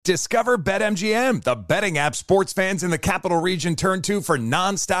Discover BetMGM, the betting app sports fans in the capital region turn to for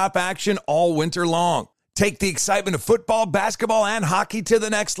nonstop action all winter long. Take the excitement of football, basketball, and hockey to the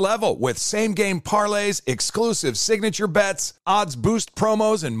next level with same-game parlays, exclusive signature bets, odds boost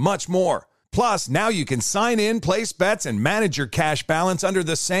promos, and much more. Plus, now you can sign in, place bets, and manage your cash balance under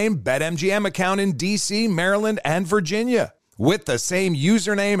the same BetMGM account in D.C., Maryland, and Virginia. With the same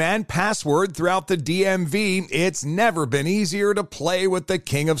username and password throughout the DMV, it's never been easier to play with the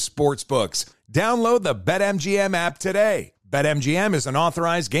king of sportsbooks. Download the BetMGM app today. BetMGM is an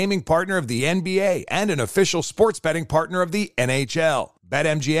authorized gaming partner of the NBA and an official sports betting partner of the NHL.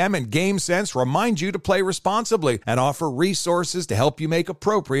 BetMGM and GameSense remind you to play responsibly and offer resources to help you make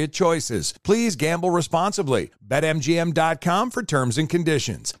appropriate choices. Please gamble responsibly. BetMGM.com for terms and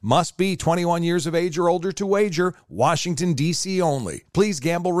conditions. Must be 21 years of age or older to wager. Washington, D.C. only. Please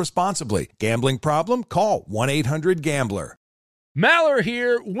gamble responsibly. Gambling problem? Call 1-800-GAMBLER. Maller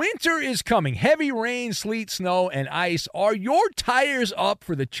here. Winter is coming. Heavy rain, sleet, snow, and ice. Are your tires up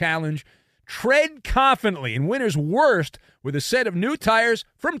for the challenge? Tread confidently in winter's worst with a set of new tires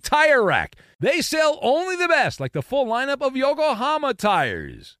from Tire Rack. They sell only the best, like the full lineup of Yokohama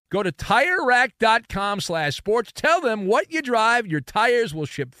tires. Go to TireRack.com/sports. Tell them what you drive. Your tires will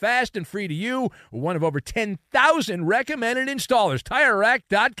ship fast and free to you. One of over 10,000 recommended installers.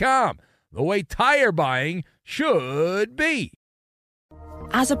 TireRack.com. The way tire buying should be.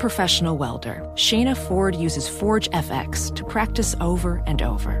 As a professional welder, Shayna Ford uses Forge FX to practice over and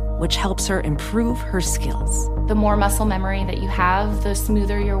over, which helps her improve her skills. The more muscle memory that you have, the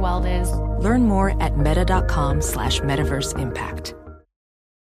smoother your weld is. Learn more at meta.com/metaverse impact.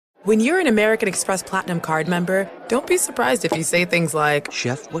 When you're an American Express Platinum Card member, don't be surprised if you say things like,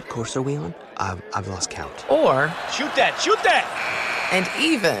 "Chef, what course are we on? I've lost count." Or, Shoot that! And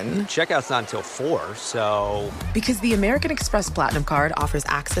even, Checkout's not until 4, so... Because the American Express Platinum Card offers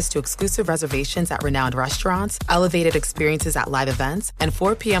access to exclusive reservations at renowned restaurants, elevated experiences at live events, and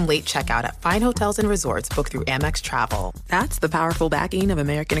 4 p.m. late checkout at fine hotels and resorts booked through Amex Travel. That's the powerful backing of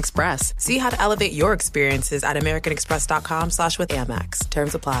American Express. See how to elevate your experiences at americanexpress.com/withAmex.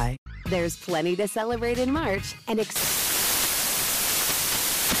 Terms apply. There's plenty to celebrate in March and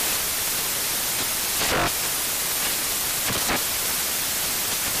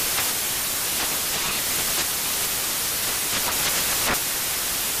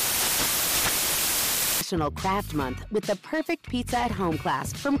Craft Month with the perfect pizza at home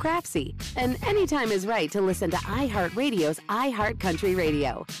class from Craftsy. And anytime is right to listen to iHeartRadio's iHeartCountry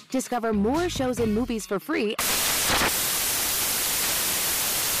Radio. Discover more shows and movies for free.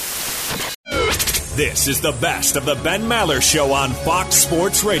 This is the best of the Ben Maller Show on Fox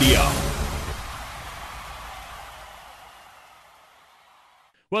Sports Radio.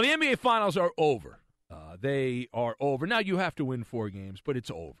 Well, the NBA Finals are over. They are over. Now you have to win 4 games, but it's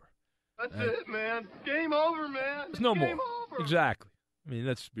over. That's it, man. Game over, man. There's no Game more. Over. Exactly. I mean,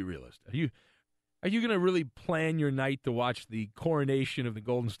 let's be realistic. Are you going to really plan your night to watch the coronation of the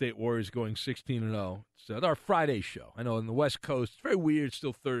Golden State Warriors going 16-0? It's our Friday show. I know on the West Coast, it's very weird. It's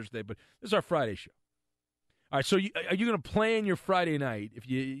still Thursday, but this is our Friday show. All right, so are you going to plan your Friday night? If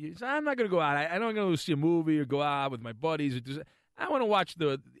you say, I'm not going to go out. I don't going to see a movie or go out with my buddies. I want to watch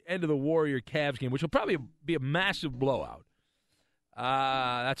the end of the Warrior-Cavs game, which will probably be a massive blowout.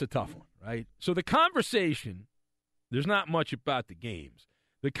 That's a tough one, right? So the conversation, there's not much about the games.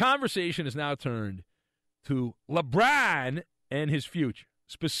 The conversation has now turned to LeBron and his future.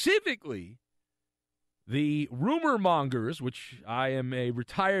 Specifically, the rumor mongers, which I am a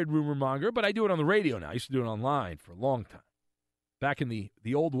retired rumor monger, but I do it on the radio now. I used to do it online for a long time, back in the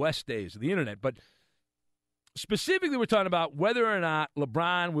Old West days of the internet. But specifically, we're talking about whether or not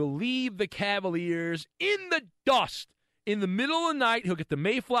LeBron will leave the Cavaliers in the dust. In the middle of the night, he'll get the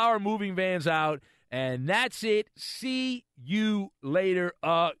Mayflower moving vans out, and that's it. See you later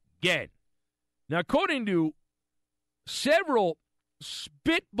again. Now, according to several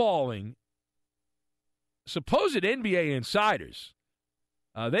spitballing supposed NBA insiders,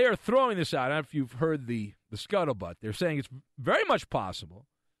 they are throwing this out. I don't know if you've heard the scuttlebutt. They're saying it's very much possible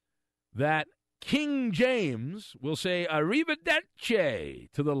that King James will say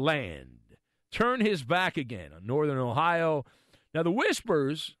arrivederci to the land. Turn his back again on Northern Ohio. Now, the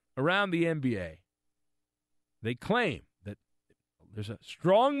whispers around the NBA, they claim that there's a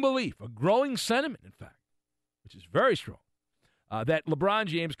strong belief, a growing sentiment, in fact, which is very strong, that LeBron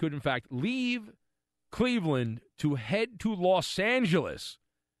James could, in fact, leave Cleveland to head to Los Angeles.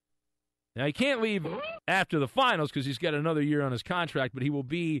 Now, he can't leave after the finals because he's got another year on his contract, but he will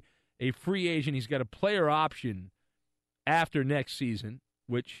be a free agent. He's got a player option after next season,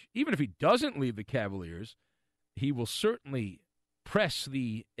 which even if he doesn't leave the Cavaliers, he will certainly press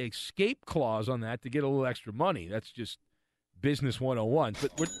the escape clause on that to get a little extra money. That's just business 101.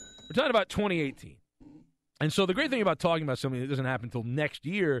 But we're talking about 2018. And so the great thing about talking about something that doesn't happen until next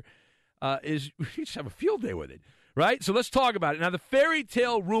year is we just have a field day with it, right? So let's talk about it. Now, the fairy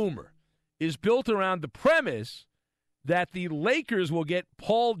tale rumor is built around the premise that the Lakers will get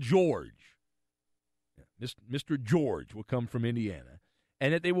Paul George. Mr. George will come from Indiana,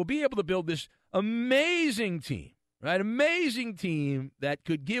 and that they will be able to build this amazing team, right? Amazing team that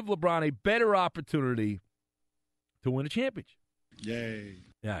could give LeBron a better opportunity to win a championship. Yay.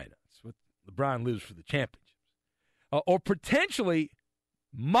 Yeah, I know. That's what LeBron lives for, the championships. Or potentially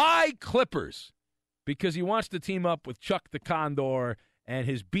my Clippers, because he wants to team up with Chuck the Condor and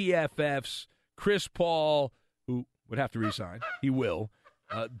his BFFs, Chris Paul, who would have to resign. He will.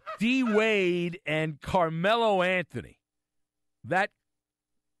 D. Wade and Carmelo Anthony. That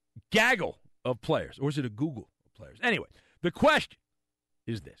gaggle of players. Or is it a Google of players? Anyway, the question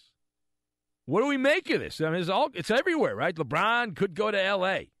is this. What do we make of this? I mean, it's everywhere, right? LeBron could go to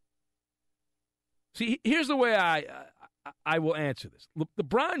L.A. See, here's the way I will answer this.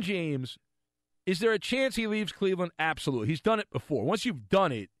 LeBron James, is there a chance he leaves Cleveland? Absolutely. He's done it before. Once you've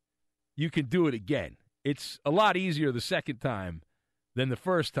done it, you can do it again. It's a lot easier the second time than the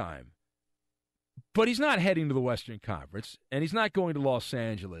first time. But he's not heading to the Western Conference, and he's not going to Los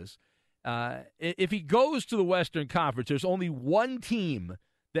Angeles. If he goes to the Western Conference, there's only one team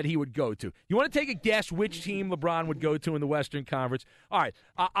that he would go to. You want to take a guess which team LeBron would go to in the Western Conference? All right,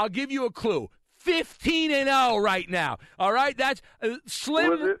 I'll give you a clue. 15-0 right now. All right, that's the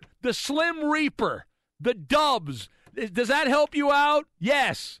Slim Reaper, the Dubs. Does that help you out?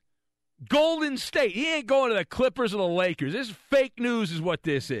 Yes. Golden State. He ain't going to the Clippers or the Lakers. This is fake news is what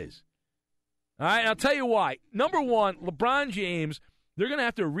this is. All right, I'll tell you why. Number one, LeBron James, they're going to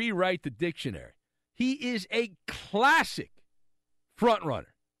have to rewrite the dictionary. He is a classic front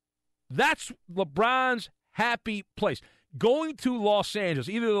runner. That's LeBron's happy place. Going to Los Angeles,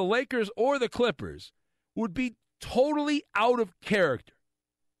 either the Lakers or the Clippers, would be totally out of character.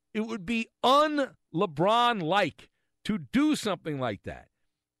 It would be un-LeBron-like to do something like that.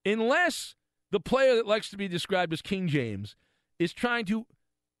 Unless the player that likes to be described as King James is trying to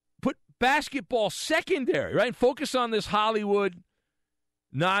put basketball secondary, right? And focus on this Hollywood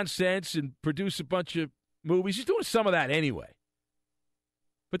nonsense and produce a bunch of movies. He's doing some of that anyway.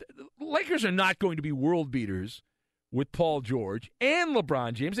 But the Lakers are not going to be world beaters with Paul George and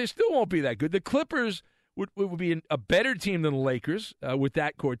LeBron James. They still won't be that good. The Clippers would be a better team than the Lakers with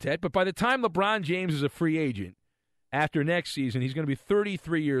that quartet. But by the time LeBron James is a free agent after next season, he's going to be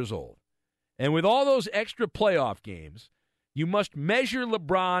 33 years old. And with all those extra playoff games, you must measure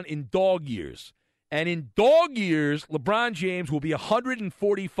LeBron in dog years. And in dog years, LeBron James will be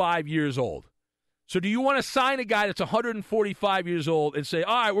 145 years old. So do you want to sign a guy that's 145 years old and say,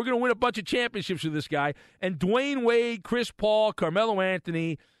 all right, we're going to win a bunch of championships with this guy? And Dwayne Wade, Chris Paul, Carmelo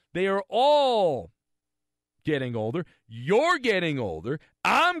Anthony, they are all getting older. You're getting older.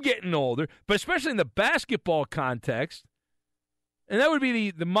 I'm getting older. But especially in the basketball context, and that would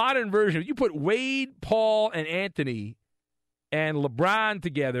be the modern version. If you put Wade, Paul, and Anthony and LeBron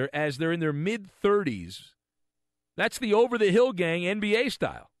together as they're in their mid-30s, that's the over-the-hill gang NBA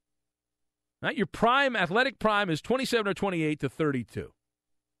style. Right? Your prime, athletic prime, is 27 or 28 to 32.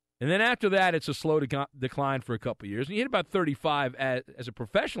 And then after that, it's a slow decline for a couple of years. And you hit about 35 as a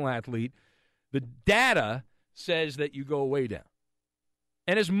professional athlete, the data says that you go way down.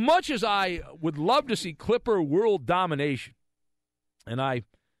 And as much as I would love to see Clipper world domination, and I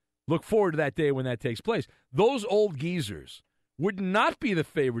look forward to that day when that takes place, those old geezers would not be the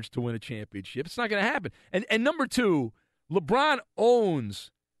favorites to win a championship. It's not going to happen. And number two, LeBron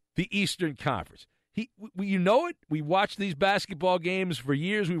owns the Eastern Conference. You know it. We watch these basketball games for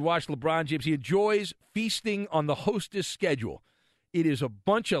years. We watched LeBron James. He enjoys feasting on the hostess schedule. It is a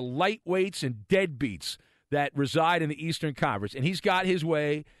bunch of lightweights and deadbeats that reside in the Eastern Conference, and he's got his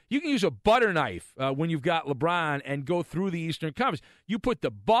way. You can use a butter knife when you've got LeBron and go through the Eastern Conference. You put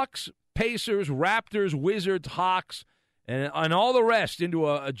the Bucks, Pacers, Raptors, Wizards, Hawks, and all the rest into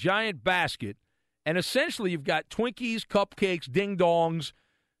a giant basket, and essentially you've got Twinkies, cupcakes, ding-dongs.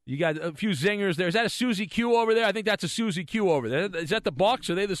 You got a few zingers there. Is that a Suzy Q over there? I think that's a Suzy Q over there. Is that the Bucks?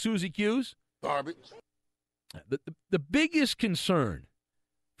 Are they the Suzy Qs? Garbage. The biggest concern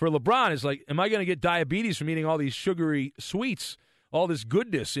for LeBron is, like, am I going to get diabetes from eating all these sugary sweets, all this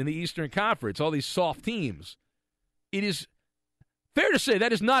goodness in the Eastern Conference, all these soft teams? It is fair to say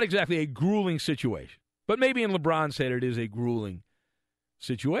that is not exactly a grueling situation. But maybe in LeBron's head it is a grueling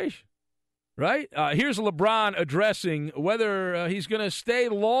situation. Right? Here's LeBron addressing whether he's going to stay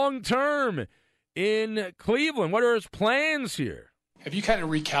long-term in Cleveland. What are his plans here? Have you kind of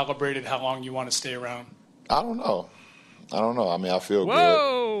recalibrated how long you want to stay around? I don't know. I mean, I feel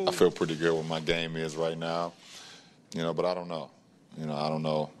good. I feel pretty good where my game is right now. But I don't know. I don't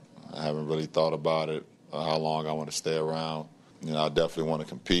know. I haven't really thought about it, how long I want to stay around. I definitely want to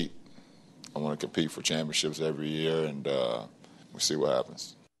compete. I want to compete for championships every year, and we'll see what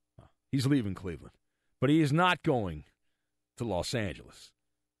happens. He's leaving Cleveland, but he is not going to Los Angeles.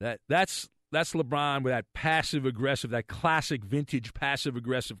 That's LeBron with that passive-aggressive, that classic vintage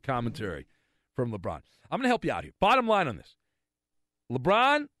passive-aggressive commentary from LeBron. I'm going to help you out here. Bottom line on this.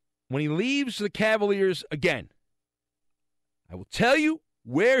 LeBron, when he leaves the Cavaliers again, I will tell you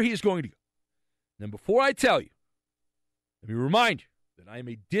where he is going to go. Then before I tell you, let me remind you that I am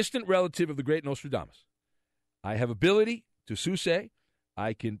a distant relative of the great Nostradamus. I have ability to soothsay.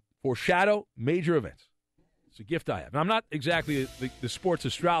 I can foreshadow major events. It's a gift I have. And I'm not exactly the sports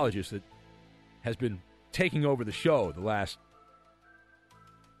astrologist that has been taking over the show the last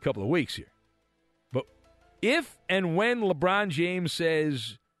couple of weeks here. But if and when LeBron James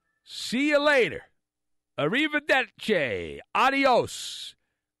says, see you later, arrivederci, adios,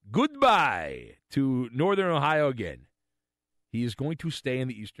 goodbye to Northern Ohio again, he is going to stay in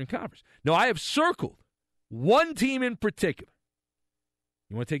the Eastern Conference. Now, I have circled one team in particular.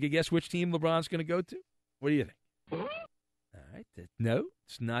 You want to take a guess which team LeBron's going to go to? What do you think? All right. No,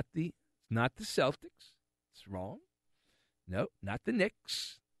 it's not the Celtics. It's wrong. No, not the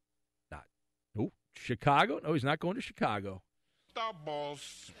Knicks. Chicago. No, he's not going to Chicago. Stop,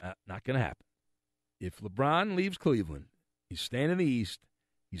 boss. Not going to happen. If LeBron leaves Cleveland, he's staying in the East.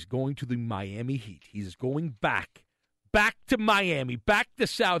 He's going to the Miami Heat. He's going back to Miami, back to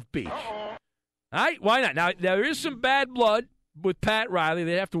South Beach. All right, why not? Now, there is some bad blood with Pat Riley.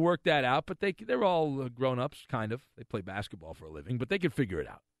 They have to work that out, but they're all grown-ups, kind of. They play basketball for a living, but they can figure it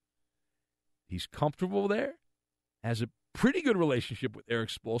out. He's comfortable there, has a pretty good relationship with Eric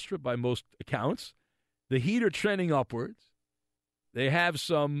Spoelstra by most accounts. The Heat are trending upwards. They have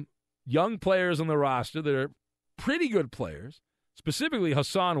some young players on the roster that are pretty good players, specifically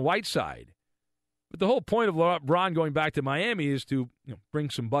Hassan Whiteside. But the whole point of LeBron going back to Miami is to bring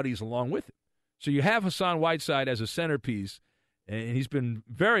some buddies along with him. So you have Hassan Whiteside as a centerpiece, and he's been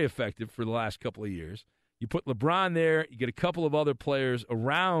very effective for the last couple of years. You put LeBron there, you get a couple of other players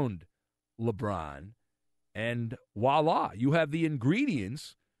around LeBron, and voila, you have the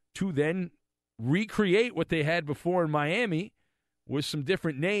ingredients to then recreate what they had before in Miami with some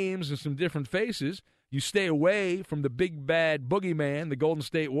different names and some different faces. You stay away from the big bad boogeyman, the Golden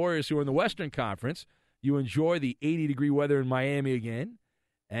State Warriors, who are in the Western Conference. You enjoy the 80-degree weather in Miami again,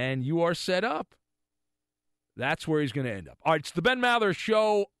 and you are set up. That's where he's going to end up. All right, it's the Ben Maller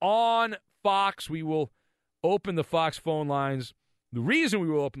Show on Fox. We will open the Fox phone lines. The reason we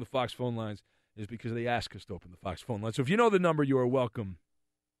will open the Fox phone lines is because they asked us to open the Fox phone lines. So if you know the number, you are welcome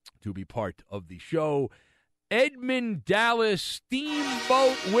to be part of the show. Edmund Dallas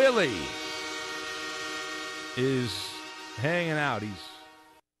Steamboat Willie is hanging out. He's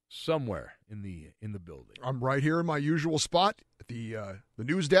somewhere in the building. I'm right here in my usual spot at the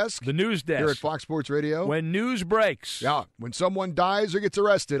news desk. The news desk here at Fox Sports Radio. When news breaks. Yeah, when someone dies or gets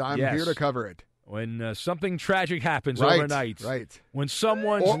arrested, I'm here to cover it. When something tragic happens overnight. Right. When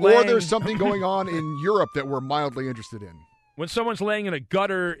someone's or there's something going on in Europe that we're mildly interested in. When someone's laying in a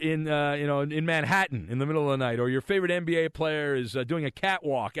gutter in Manhattan in the middle of the night, or your favorite NBA player is doing a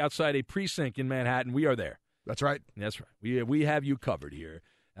catwalk outside a precinct in Manhattan, we are there. That's right. That's right. We have you covered here.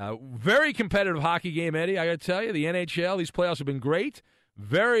 Very competitive hockey game, Eddie. I got to tell you, the NHL, these playoffs have been great.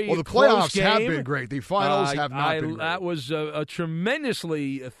 Very well, the playoffs have been great. The finals have not been great. That was a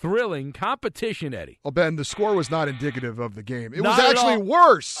tremendously thrilling competition, Eddie. Well, Ben, the score was not indicative of the game. It not was actually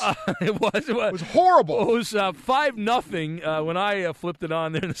worse. It was horrible. It was 5-0 when I flipped it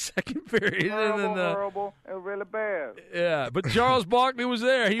on there in the second period. Horrible. It was really bad. Yeah, but Charles Barkley was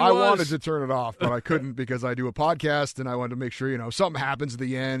there. I wanted to turn it off, but I couldn't because I do a podcast, and I wanted to make sure, something happens at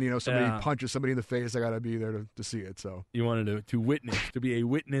the end. Somebody punches somebody in the face. I got to be there to see it. So you wanted to witness, to be a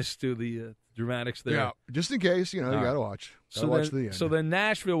witness to the dramatics there. Yeah, just in case, you got to watch. Watch the end. So then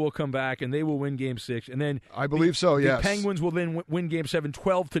Nashville will come back, and they will win Game 6. And then I believe so, yes. The Penguins will then win Game 7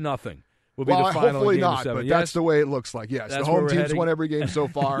 12-0. Will be the final hopefully Game not, 7. but yes? that's the way it looks like, yes. That's the home team's won every game so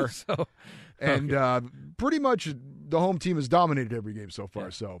far. Pretty much the home team has dominated every game so far. Yeah.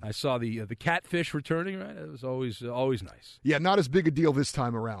 So I saw the catfish returning, right? It was always nice. Yeah, not as big a deal this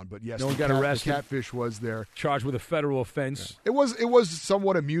time around, but yes, no one got arrested. The catfish was there. Charged with a federal offense. Yeah. It was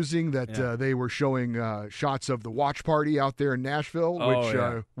somewhat amusing that they were showing shots of the watch party out there in Nashville,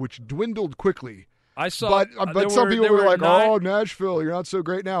 which dwindled quickly. I saw. But some people were like, "Oh, Nashville, you're not so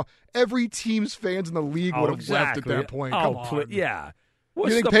great now." Every team's fans in the league would have left at that point. Come on. Yeah. You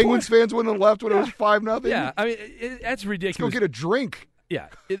think Penguins fans wouldn't have left when it was 5-0? Yeah, I mean that's ridiculous. Let's go get a drink. Yeah,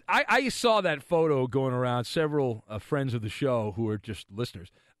 I saw that photo going around. Several friends of the show who are just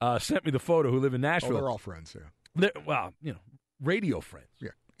listeners sent me the photo who live in Nashville. Oh, they're all friends, yeah. Well, radio friends.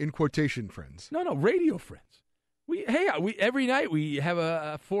 Yeah, in quotation friends. No, radio friends. We every night we have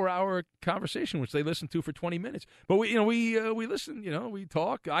a 4-hour conversation which they listen to for 20 minutes. But we listen, we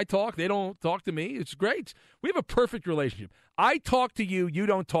talk. I talk, they don't talk to me. It's great. We have a perfect relationship. I talk to you, you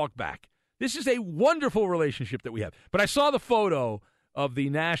don't talk back. This is a wonderful relationship that we have. But I saw the photo of the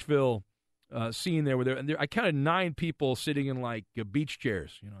Nashville scene there where I counted 9 people sitting in like beach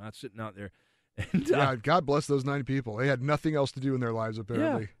chairs, not sitting out there. And, yeah, God bless those 9 people. They had nothing else to do in their lives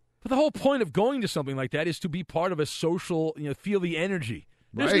apparently. Yeah. But the whole point of going to something like that is to be part of a social, feel the energy.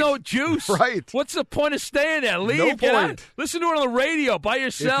 There's no juice. Right. What's the point of staying there? Leave. No Get point. out. Listen to it on the radio by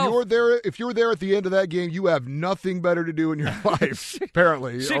yourself. If you're there at the end of that game, you have nothing better to do in your life,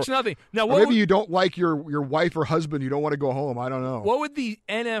 apparently. 6-0. Now, maybe you don't like your wife or husband. You don't want to go home. I don't know. What would the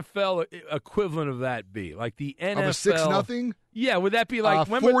NFL equivalent of that be? Like the NFL. Of a 6-0? Yeah, would that be like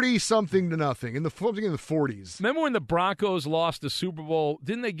 40-something to nothing in the 40s? Remember when the Broncos lost the Super Bowl?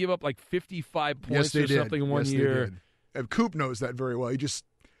 Didn't they give up like 55 points or something in one year? They did. Coop knows that very well. He just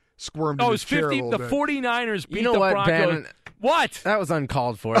squirmed. Oh, in it was his chair 50. a The bit. 49ers beat the Broncos. Ben, what? That was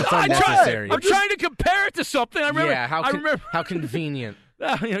uncalled for. It's unnecessary. I'm trying to compare it to something. I remember. Yeah, how convenient.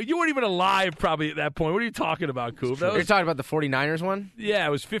 You weren't even alive probably at that point. What are you talking about, Coop? You're talking about the 49ers one? Yeah,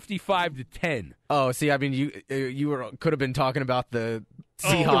 it was 55-10. Oh, see, I mean, you could have been talking about the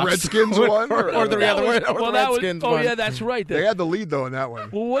Seahawks. The Redskins one? Or the other one. Or the Redskins one. Oh, yeah, that's right. They had the lead, though, in that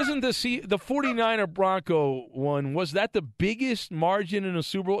one. Well, wasn't the 49er Bronco one, was that the biggest margin in a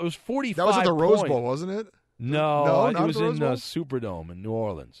Super Bowl? It was 45 That was at the points. Rose Bowl, wasn't it? No, not it was the Rose in Bowl? the Superdome in New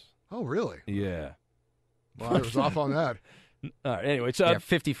Orleans. Oh, really? Yeah. Well, I was off on that. All right, anyway, it's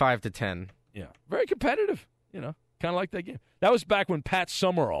 55-10. Yeah, very competitive. Kind of like that game. That was back when Pat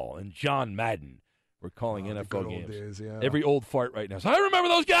Summerall and John Madden were calling NFL games. Days, yeah. Every old fart right now. So I remember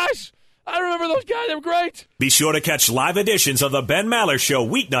those guys. They were great. Be sure to catch live editions of the Ben Maller Show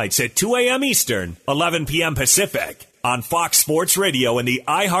weeknights at 2 a.m. Eastern, 11 p.m. Pacific on Fox Sports Radio and the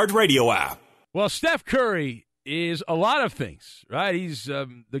iHeartRadio app. Well, Steph Curry is a lot of things, right? He's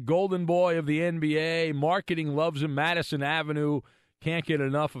the golden boy of the NBA. Marketing loves him. Madison Avenue can't get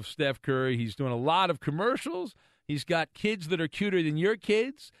enough of Steph Curry. He's doing a lot of commercials. He's got kids that are cuter than your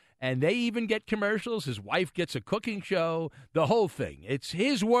kids, and they even get commercials. His wife gets a cooking show, the whole thing. It's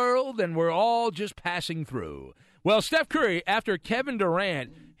his world, and we're all just passing through. Well, Steph Curry, after Kevin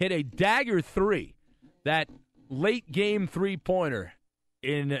Durant hit a dagger 3, that late game three-pointer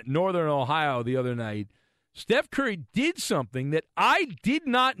in Northern Ohio the other night, Steph Curry did something that I did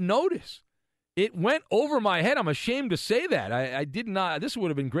not notice. It went over my head. I'm ashamed to say that. I did not. This would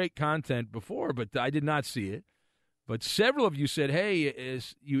have been great content before, but I did not see it. But several of you said, hey,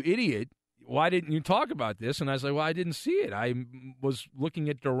 you idiot, why didn't you talk about this? And I was like, well, I didn't see it. I was looking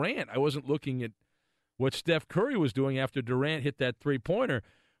at Durant. I wasn't looking at what Steph Curry was doing after Durant hit that three-pointer.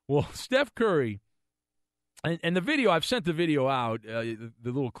 Well, Steph Curry, and the video, I've sent the video out, the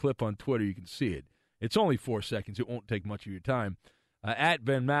little clip on Twitter, you can see it. It's only 4 seconds. It won't take much of your time, at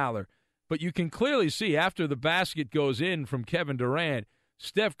Ben Maller. But you can clearly see after the basket goes in from Kevin Durant,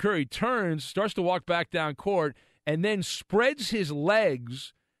 Steph Curry turns, starts to walk back down court, and then spreads his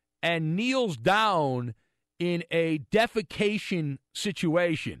legs and kneels down in a defecation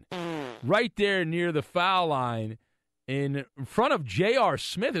situation right there near the foul line in front of J.R.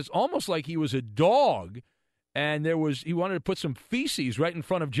 Smith. It's almost like he was a dog, and he wanted to put some feces right in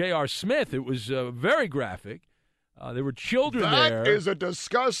front of J.R. Smith. It was very graphic. There were children there. That is a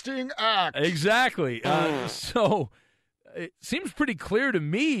disgusting act. Exactly. So it seems pretty clear to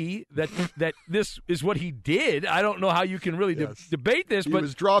me that this is what he did. I don't know how you can really debate this, but he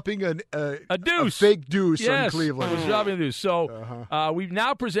was dropping a deuce, a fake deuce on yes, Cleveland. He was dropping a deuce. So we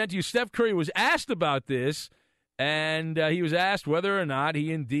now present to you Steph Curry was asked about this, and he was asked whether or not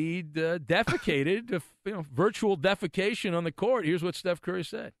he indeed defecated, virtual defecation on the court. Here's what Steph Curry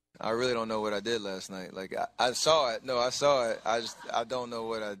said. I really don't know what I did last night. Like, I saw it. No, I saw it. I don't know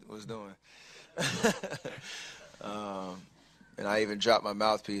what I was doing. And I even dropped my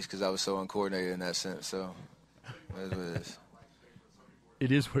mouthpiece because I was so uncoordinated in that sense. So, that's what it is.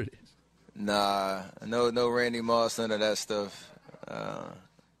 It is what it is. Nah, no Randy Moss, none of that stuff.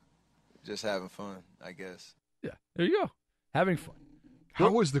 Just having fun, I guess. Yeah, there you go. Having fun.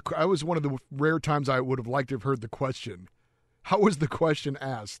 I was one of the rare times I would have liked to have heard the question. How was the question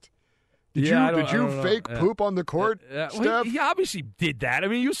asked? Did you fake poop on the court, Steph? Well, he obviously did that. I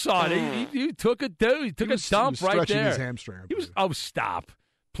mean, you saw it. He took a dump right there. His hamstring. Stop.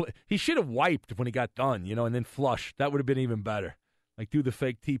 He should have wiped when he got done, and then flushed. That would have been even better. Like do the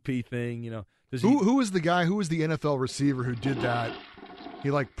fake TP thing, Who was the guy? Who was the NFL receiver who did that?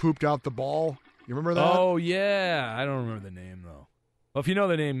 He pooped out the ball. You remember that? Oh yeah, I don't remember the name though. Well, if you know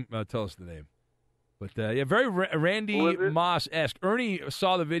the name, tell us the name. But, very Randy Moss-esque. Ernie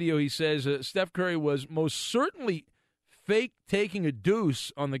saw the video. He says Steph Curry was most certainly fake taking a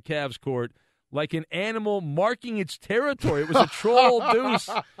deuce on the Cavs court like an animal marking its territory. It was a troll deuce.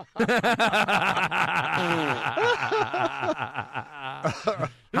 How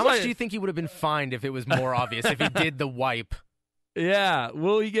much do you think he would have been fined if it was more obvious, if he did the wipe? Yeah.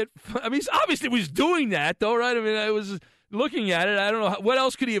 Will he get – I mean, obviously he was doing that, though, right? I mean, I was – looking at it, I don't know. What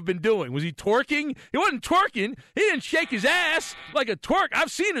else could he have been doing? Was he twerking? He wasn't twerking. He didn't shake his ass like a twerk.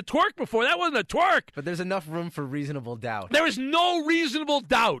 I've seen a twerk before. That wasn't a twerk. But there's enough room for reasonable doubt. There is no reasonable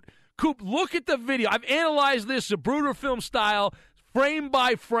doubt. Coop, look at the video. I've analyzed this Zapruder film style, frame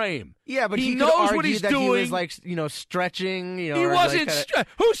by frame. Yeah, but he knows what he's that doing. He was stretching. He wasn't.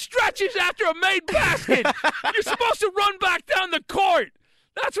 Who stretches after a made basket? You're supposed to run back down the court.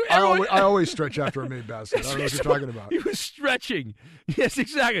 That's what I always stretch after a made basket. I don't know what you're talking about. He was stretching. Yes,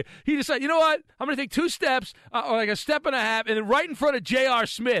 exactly. He decided, you know what? I'm going to take 2 steps, or like a step and a half, and then right in front of J.R.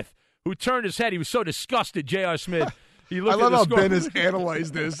 Smith, who turned his head. He was so disgusted, J.R. Smith. I love how Ben has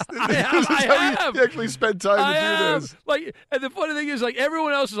analyzed this. I have. He actually spent time to do this. And the funny thing is,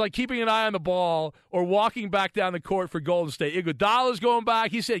 everyone else is keeping an eye on the ball or walking back down the court for Golden State. Iguodala's going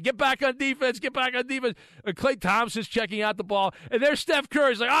back. He said, "Get back on defense. Get back on defense." Klay Thompson's checking out the ball, and there's Steph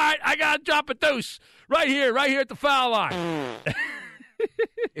Curry's like, "All right, I got to drop a deuce right here at the foul line."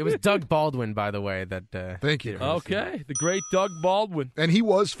 It was Doug Baldwin, by the way. Thank you. Okay, the great Doug Baldwin, and he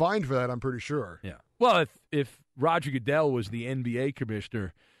was fined for that. I'm pretty sure. Yeah. Well, if Roger Goodell was the NBA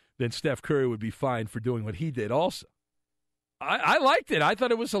commissioner, then Steph Curry would be fined for doing what he did also. I liked it. I thought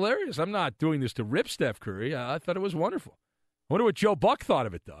it was hilarious. I'm not doing this to rip Steph Curry. I thought it was wonderful. I wonder what Joe Buck thought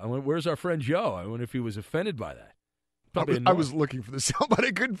of it, though. Where's our friend Joe? I wonder if he was offended by that. I was looking for the sound, but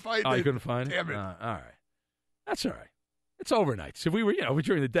I couldn't find it. Oh, you couldn't find it? Damn it. All right. That's all right. It's overnight. So if we were,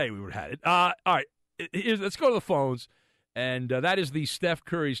 during the day, we would have had it. All right. Let's go to the phones. And that is the Steph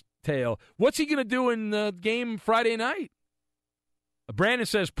Curry's tale. What's he going to do in the game Friday night? Brandon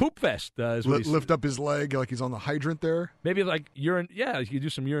says poop fest. Lift up his leg like he's on the hydrant there. Maybe urine. Yeah, you could do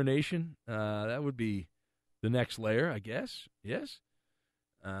some urination. That would be the next layer, I guess. Yes?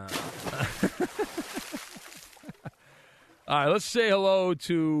 All right, let's say hello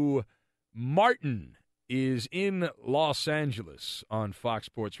to Martin is in Los Angeles on Fox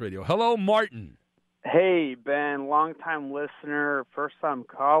Sports Radio. Hello, Martin. Hey, Ben, long-time listener, first-time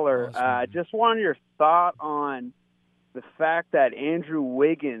caller. Just wanted your thought on the fact that Andrew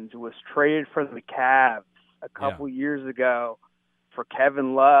Wiggins was traded for the Cavs a couple years ago for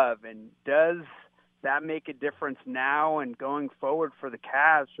Kevin Love, and does that make a difference now and going forward for the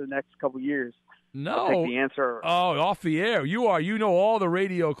Cavs for the next couple years? No. I'll take the answer. Oh, off the air. You know all the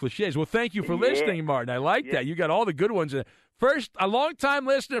radio cliches. Well, thank you for listening, Martin. I like that. You got all the good ones. First, a long-time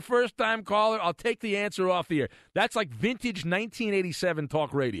listener, first-time caller, I'll take the answer off the air. That's like vintage 1987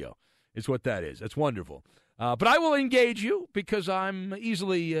 talk radio is what that is. That's wonderful. But I will engage you because I'm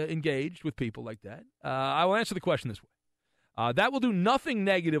easily engaged with people like that. I will answer the question this way. That will do nothing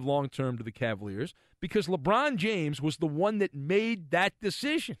negative long-term to the Cavaliers because LeBron James was the one that made that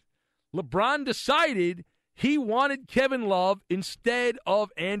decision. LeBron decided he wanted Kevin Love instead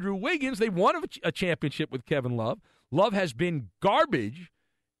of Andrew Wiggins. They won a championship with Kevin Love. Love has been garbage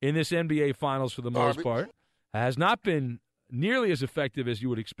in this NBA Finals for the most part. Has not been nearly as effective as you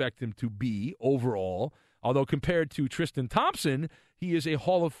would expect him to be overall. Although compared to Tristan Thompson, he is a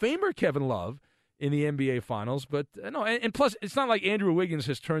Hall of Famer, Kevin Love, in the NBA Finals. But no, and plus, it's not like Andrew Wiggins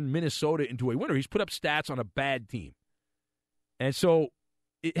has turned Minnesota into a winner. He's put up stats on a bad team. And so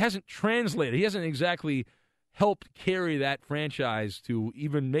it hasn't translated. He hasn't exactly helped carry that franchise to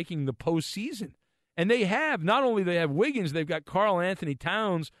even making the postseason. And they have, not only they have Wiggins, they've got Karl Anthony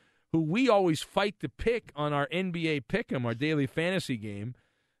Towns, who we always fight to pick on our NBA Pick'em, our daily fantasy game,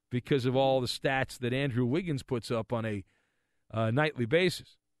 because of all the stats that Andrew Wiggins puts up on a nightly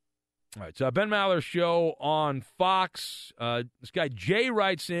basis. All right, so Ben Maller Show on Fox. This guy Jay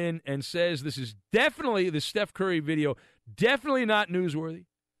writes in and says this is definitely, the Steph Curry video, definitely not newsworthy,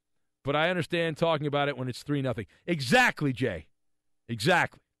 but I understand talking about it when it's 3-0. Exactly, Jay.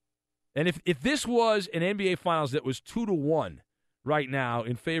 Exactly. And if this was an NBA Finals that was 2-1 right now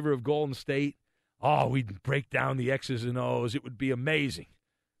in favor of Golden State, we'd break down the X's and O's. It would be amazing.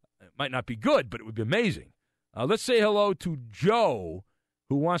 It might not be good, but it would be amazing. Let's say hello to Joe,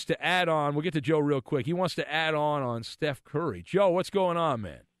 who wants to add on. We'll get to Joe real quick. He wants to add on Steph Curry. Joe, what's going on,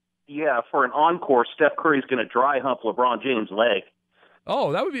 man? Yeah, for an encore, Steph Curry's going to dry hump LeBron James' leg.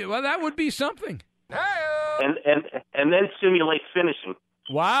 Oh, that would be something. And then simulate finishing.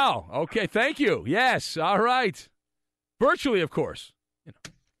 Wow. Okay, thank you. Yes, all right. Virtually, of course.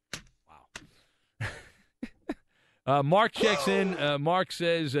 Wow. Mark checks in. Mark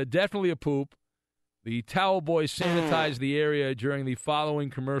says, definitely a poop. The towel boys sanitized the area during the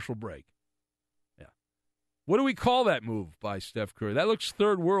following commercial break. Yeah. What do we call that move by Steph Curry? That looks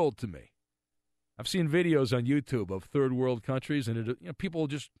third world to me. I've seen videos on YouTube of third world countries, and people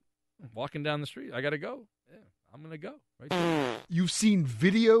just walking down the street. I got to go. Yeah, I'm going to go. Right there. You've seen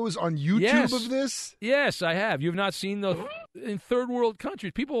videos on YouTube of this? Yes, I have. You've not seen those in third world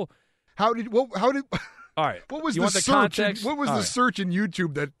countries. People. How did? All right. What was you the want search? Context? What was All the right. search in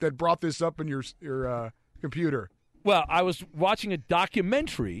YouTube that brought this up in your computer? Well, I was watching a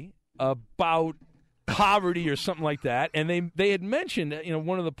documentary about poverty or something like that, and they had mentioned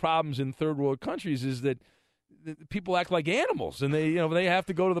one of the problems in third world countries is that people act like animals, and they have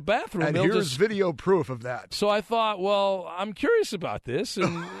to go to the bathroom. And here's video proof of that. So I thought, well, I'm curious about this,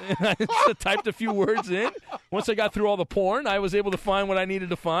 and I typed a few words in. Once I got through all the porn, I was able to find what I needed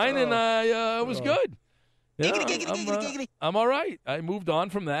to find, and I was good. I'm all right. I moved on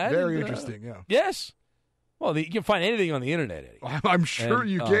from that. Very interesting, yeah. Yes. Well, you can find anything on the internet, Eddie. I'm sure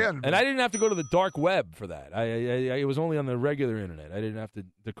you can. And I didn't have to go to the dark web for that. It was only on the regular internet. I didn't have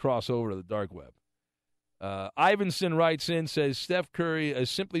to cross over to the dark web. Ivanson writes in, says, Steph Curry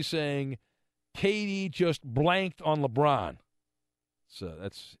is simply saying, Katie just blanked on LeBron. So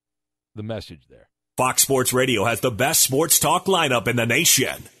that's the message there. Fox Sports Radio has the best sports talk lineup in the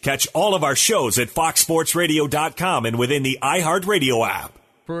nation. Catch all of our shows at foxsportsradio.com and within the iHeartRadio app.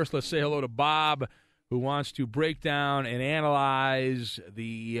 First, let's say hello to Bob, who wants to break down and analyze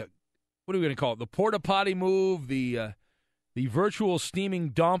the, what are we going to call it, the porta potty move, the virtual steaming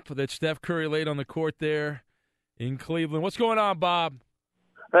dump that Steph Curry laid on the court there in Cleveland. What's going on, Bob?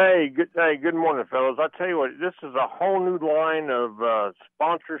 Hey, good morning, fellas. I tell you what, this is a whole new line of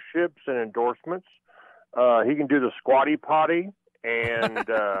sponsorships and endorsements. He can do the squatty potty and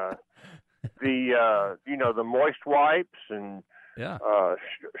the moist wipes and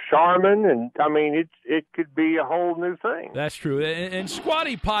Charmin, and I mean it could be a whole new thing. That's true, and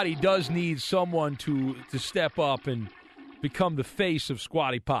Squatty Potty does need someone to step up and become the face of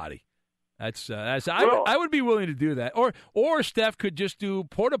Squatty Potty. I would be willing to do that, or Steph could just do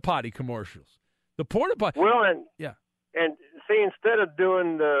porta potty commercials. The porta potty. Well, and see, instead of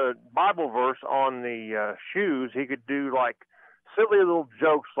doing the Bible verse on the shoes, he could do like silly little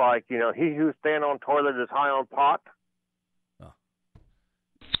jokes like, he who stand on toilet is high on pot.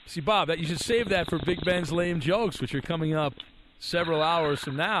 See, Bob, you should save that for Big Ben's lame jokes, which are coming up several hours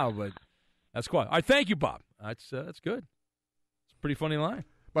from now. But that's quite. All right, thank you, Bob. That's good. It's a pretty funny line.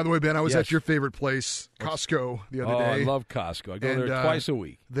 By the way, Ben, I was at your favorite place, Costco, the other day. I love Costco. I go there twice a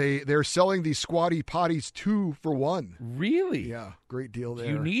week. They're selling these Squatty Potties 2 for 1. Really? Yeah, great deal there.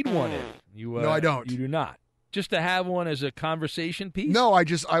 You need one. No, I don't. You do not. Just to have one as a conversation piece? No,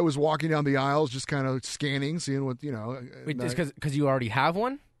 I was walking down the aisles, just kind of scanning, seeing what, Wait, just because you already have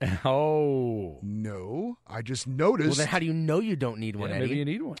one? Oh. No, I just noticed. Well, then how do you know you don't need one, Eddie? Maybe you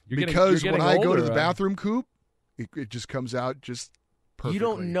need one. Because when I go to the bathroom coop, it just comes out just perfectly. You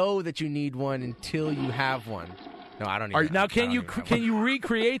don't know that you need one until you have one. No, I don't even. Now, can you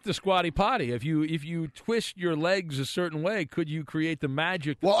recreate the Squatty Potty? If you twist your legs a certain way, could you create the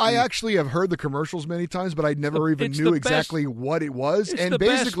magic? Well, I actually have heard the commercials many times, but I never even knew exactly what it was. And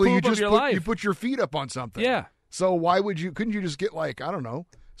basically, you put your feet up on something. Yeah. So couldn't you just get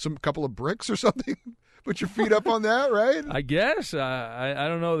some couple of bricks or something? Put your feet up on that, right? I guess. I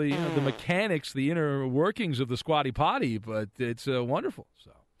don't know the mechanics, the inner workings of the Squatty Potty, but it's wonderful. So.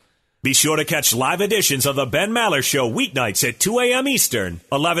 Be sure to catch live editions of the Ben Maller Show weeknights at 2 a.m. Eastern,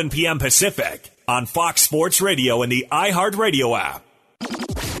 11 p.m. Pacific on Fox Sports Radio and the iHeartRadio app.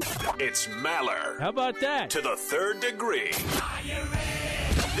 It's Maller. How about that? To the third degree.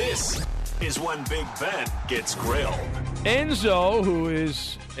 This is when Big Ben gets grilled. Enzo, who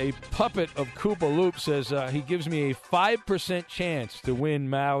is a puppet of Koopa Loop, says he gives me a 5% chance to win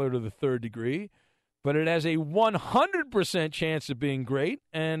Maller to the third degree, but it has a 100% chance of being great,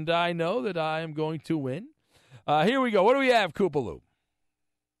 and I know that I am going to win. Here we go. What do we have, Koopa Loop?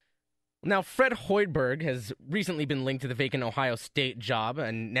 Now, Fred Hoiberg has recently been linked to the vacant Ohio State job,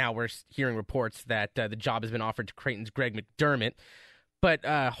 and now we're hearing reports that the job has been offered to Creighton's Greg McDermott. But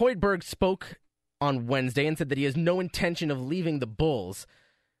Hoiberg spoke on Wednesday and said that he has no intention of leaving the Bulls.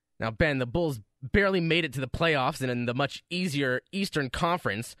 Now, Ben, the Bulls barely made it to the playoffs and in the much easier Eastern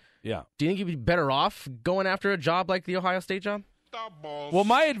Conference. Yeah. Do you think you'd be better off going after a job like the Ohio State job? Well,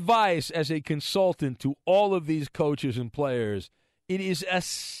 my advice as a consultant to all of these coaches and players, it is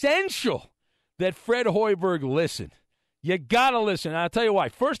essential that Fred Hoiberg listen. You got to listen. And I'll tell you why.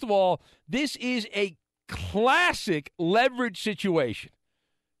 First of all, this is a classic leverage situation.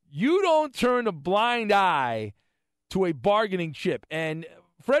 You don't turn a blind eye to a bargaining chip. And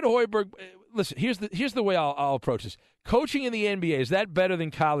Fred Hoiberg, listen, here's the way I'll approach this. Coaching in the NBA, is that better than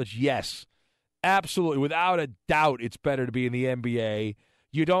college? Yes, absolutely. Without a doubt, it's better to be in the NBA.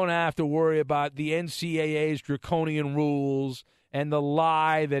 You don't have to worry about the NCAA's draconian rules and the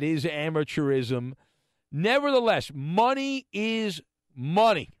lie that is amateurism. Nevertheless, money is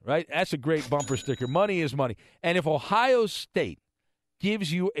money, right? That's a great bumper sticker. Money is money. And if Ohio State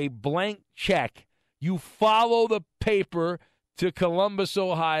gives you a blank check, you follow the paper to Columbus,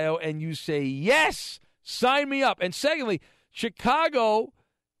 Ohio, and you say, yes, sign me up. And secondly, Chicago,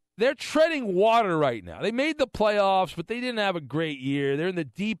 they're treading water right now. They made the playoffs, but they didn't have a great year. They're in the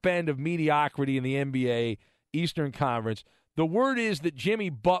deep end of mediocrity in the NBA Eastern Conference. The word is that Jimmy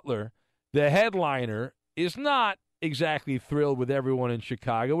Butler, the headliner, is not exactly thrilled with everyone in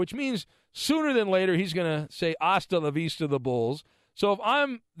Chicago, which means sooner than later he's going to say hasta la vista, the Bulls. So if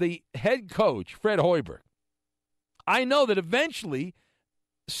I'm the head coach, Fred Hoiberg, I know that eventually,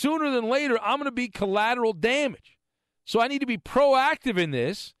 sooner than later, I'm going to be collateral damage. So I need to be proactive in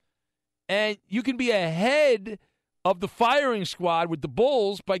this, and you can be ahead of the firing squad with the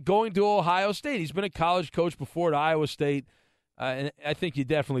Bulls by going to Ohio State. He's been a college coach before at Iowa State, and I think you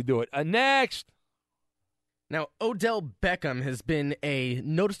definitely do it. Next. Now, Odell Beckham has been a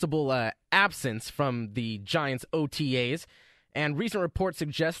noticeable absence from the Giants' OTAs, and recent reports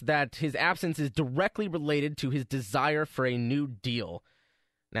suggest that his absence is directly related to his desire for a new deal.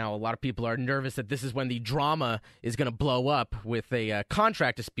 Now, a lot of people are nervous that this is when the drama is going to blow up with a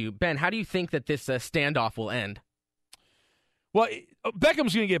contract dispute. Ben, how do you think that this standoff will end? Well,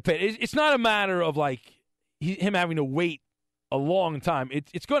 Beckham's going to get paid. It's not a matter of him having to wait a long time.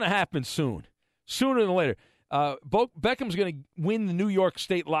 It's going to happen soon, sooner than later. Beckham's going to win the New York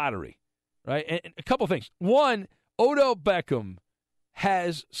State lottery, right? And a couple things. One, Odell Beckham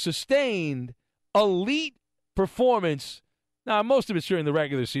has sustained elite performance. Now, most of it's during the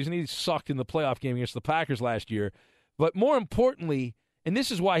regular season. He sucked in the playoff game against the Packers last year. But more importantly, and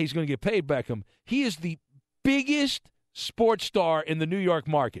this is why he's going to get paid, Beckham, he is the biggest sports star in the New York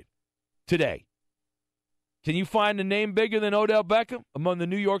market today. Can you find a name bigger than Odell Beckham among the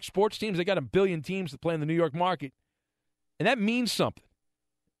New York sports teams? They got a billion teams that play in the New York market. And that means something.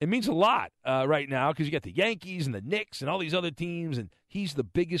 It means a lot right now because you got the Yankees and the Knicks and all these other teams, and he's the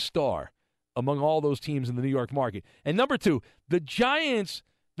biggest star among all those teams in the New York market. And number two, the Giants,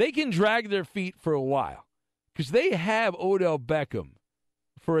 they can drag their feet for a while because they have Odell Beckham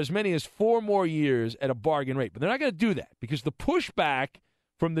for as many as 4 more years at a bargain rate. But they're not going to do that because the pushback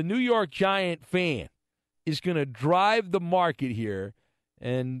from the New York Giant fan is going to drive the market here,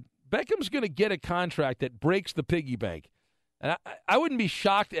 and Beckham's going to get a contract that breaks the piggy bank. And I wouldn't be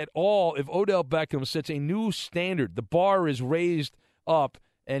shocked at all if Odell Beckham sets a new standard. The bar is raised up,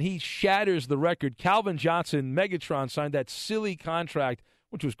 and he shatters the record. Calvin Johnson, Megatron, signed that silly contract,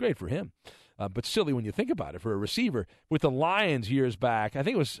 which was great for him, but silly when you think about it for a receiver, with the Lions years back. I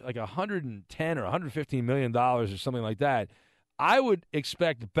think it was like $110 or $115 million or something like that. I would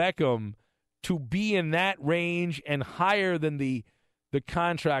expect Beckham to be in that range and higher than the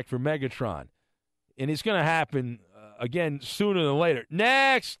contract for Megatron. And it's going to happen, again, sooner than later.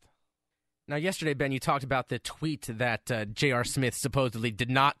 Next! Now, yesterday, Ben, you talked about the tweet that J.R. Smith supposedly did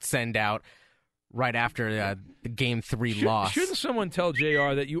not send out right after the Game 3 loss. Shouldn't someone tell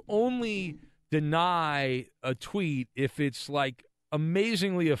J.R. that you only deny a tweet if it's,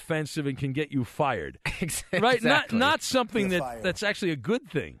 amazingly offensive and can get you fired? Exactly. Right? Not something that's actually a good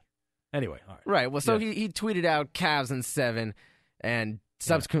thing. Anyway, all right. Right. Well, so he tweeted out Cavs in 7 and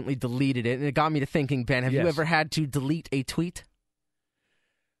subsequently deleted it. And it got me to thinking, Ben, have you ever had to delete a tweet?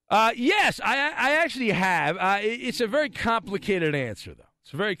 Yes, I actually have. It's a very complicated answer, though.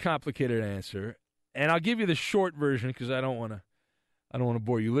 It's a very complicated answer. And I'll give you the short version because I don't want to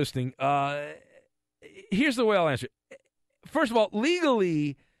bore you listening. Here's the way I'll answer it. First of all,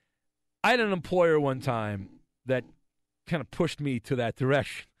 legally, I had an employer one time that kind of pushed me to that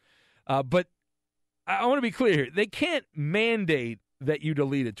direction. But I want to be clear here. They can't mandate that you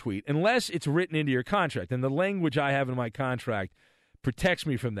delete a tweet unless it's written into your contract. And the language I have in my contract protects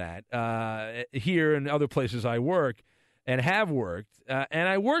me from that here and other places I work and have worked. And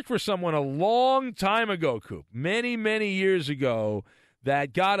I worked for someone a long time ago, Coop, many, many years ago,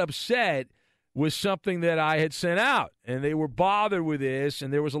 that got upset with something that I had sent out. And they were bothered with this,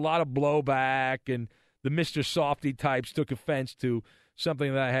 and there was a lot of blowback, and the Mr. Softy types took offense to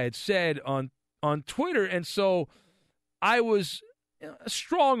something that I had said on Twitter. And so I was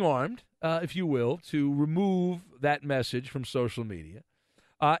strong-armed, if you will, to remove that message from social media.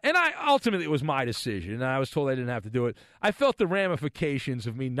 And ultimately, it was my decision, and I was told I didn't have to do it. I felt the ramifications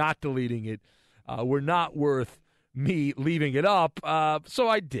of me not deleting it were not worth me leaving it up, so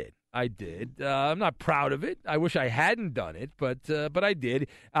I did. I'm not proud of it. I wish I hadn't done it, but I did.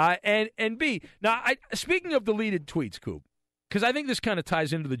 And B, now, speaking of deleted tweets, Coop, because I think this kind of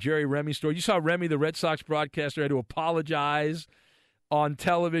ties into the Jerry Remy story. You saw Remy, the Red Sox broadcaster, had to apologize on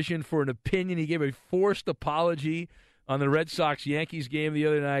television for an opinion. He gave a forced apology on the Red Sox-Yankees game the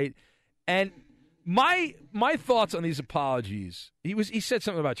other night. And my thoughts on these apologies, he said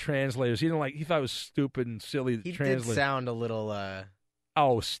something about translators. He thought it was stupid and silly. He did sound a little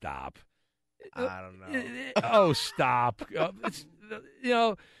oh, stop. I don't know. Oh, stop.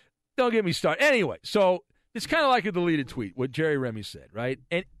 Don't get me started. Anyway, so it's kind of like a deleted tweet, what Jerry Remy said, right?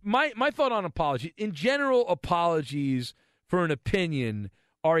 And my thought on apology, in general, apologies for an opinion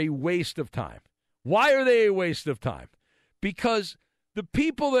are a waste of time. Why are they a waste of time? Because the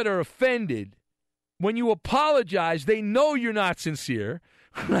people that are offended, when you apologize, they know you're not sincere,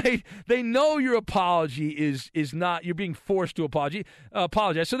 right? They know your apology is not, you're being forced to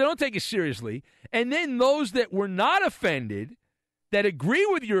apologize, so they don't take it seriously. And then those that were not offended, that agree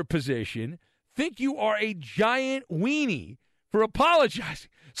with your position, think you are a giant weenie for apologizing.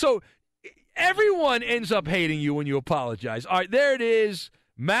 So everyone ends up hating you when you apologize. All right, there it is.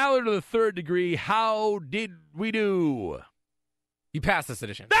 Maller to the third degree. How did we do? You passed this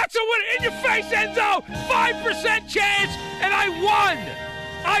edition. That's a win in your face, Enzo. 5% chance, and I won.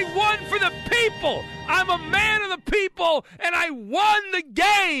 I won for the people. I'm a man of the people, and I won the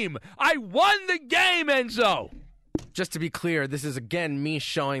game. I won the game, Enzo. Just to be clear, this is again me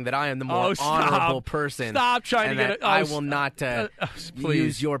showing that I am the more honorable person. Stop trying to get it. I will not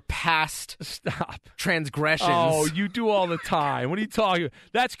use your past transgressions. Oh, you do all the time. What are you talking about?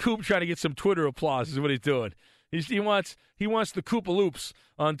 That's Coop trying to get some Twitter applause is what he's doing. He wants the Koopaloops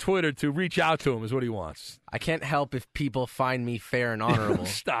on Twitter to reach out to him is what he wants. I can't help if people find me fair and honorable.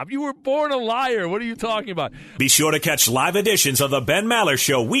 Stop. You were born a liar. What are you talking about? Be sure to catch live editions of the Ben Maller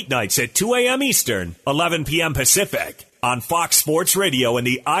Show weeknights at 2 a.m. Eastern, 11 p.m. Pacific on Fox Sports Radio and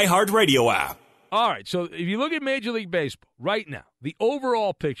the iHeartRadio app. All right, so if you look at Major League Baseball right now, the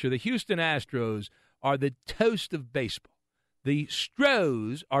overall picture, the Houston Astros are the toast of baseball. The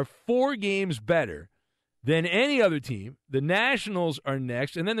Stros are 4 games better than any other team. The Nationals are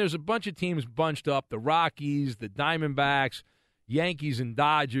next, and then there's a bunch of teams bunched up. The Rockies, the Diamondbacks, Yankees, and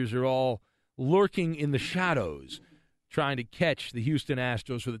Dodgers are all lurking in the shadows trying to catch the Houston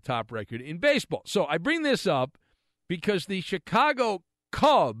Astros for the top record in baseball. So I bring this up because the Chicago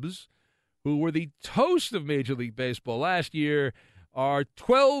Cubs, who were the toast of Major League Baseball last year, are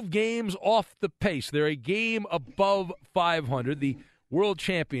 12 games off the pace. They're a game above 500. The world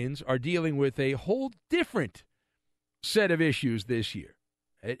champions are dealing with a whole different set of issues this year.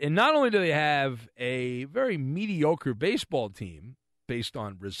 And not only do they have a very mediocre baseball team based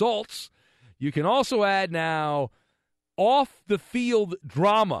on results, you can also add now off-the-field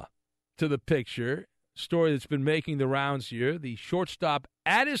drama to the picture. Story that's been making the rounds here. The shortstop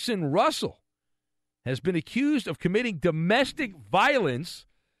Addison Russell has been accused of committing domestic violence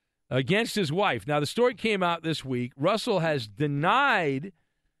against his wife. Now, the story came out this week. Russell has denied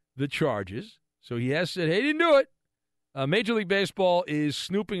the charges. So he has said, hey, he didn't do it. Major League Baseball is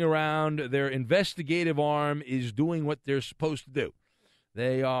snooping around. Their investigative arm is doing what they're supposed to do.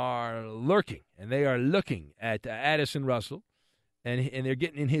 They are lurking, and they are looking at Addison Russell, and they're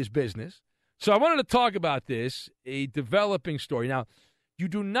getting in his business. So I wanted to talk about this, a developing story. Now, you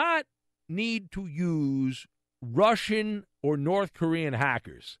do not need to use Russian or North Korean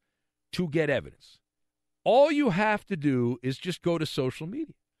hackers to get evidence. All you have to do is just go to social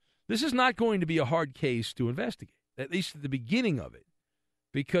media. This is not going to be a hard case to investigate, at least at the beginning of it,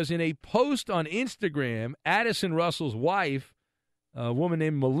 because in a post on Instagram, Addison Russell's wife, a woman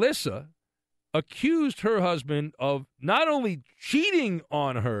named Melissa, accused her husband of not only cheating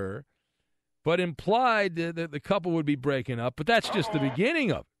on her, but implied that the couple would be breaking up. But that's just the beginning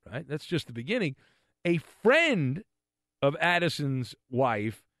of it, right? That's just the beginning. A friend of Addison's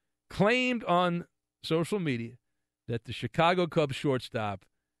wife claimed on social media that the Chicago Cubs shortstop,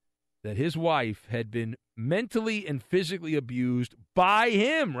 that his wife had been mentally and physically abused by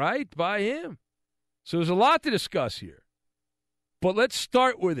him, right? By him. So there's a lot to discuss here. But let's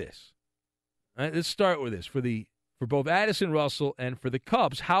start with this. All right, let's start with this for the for both Addison Russell and for the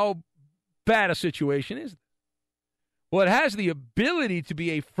Cubs. How bad a situation is it? Well, it has the ability to be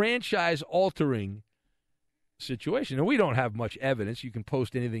a franchise-altering situation. And we don't have much evidence. You can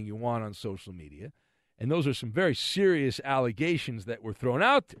post anything you want on social media. And those are some very serious allegations that were thrown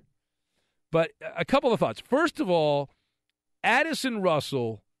out there. But a couple of thoughts. First of all, Addison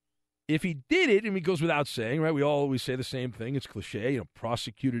Russell, if he did it, and it goes without saying, right? We always say the same thing. It's cliche,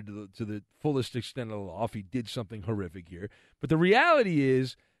 prosecuted to the fullest extent of the law if he did something horrific here. But the reality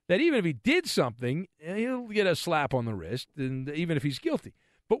is that even if he did something, he'll get a slap on the wrist, and even if he's guilty.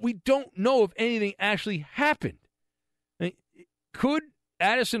 But we don't know if anything actually happened. I mean, could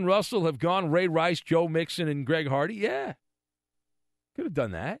Addison Russell have gone Ray Rice, Joe Mixon, and Greg Hardy? Yeah. Could have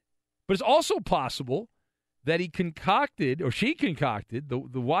done that. But it's also possible that he concocted, or she concocted, the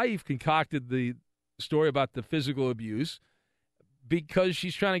wife concocted the story about the physical abuse because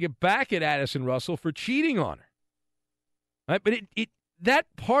she's trying to get back at Addison Russell for cheating on her. Right? But that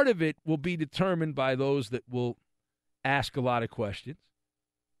part of it will be determined by those that will ask a lot of questions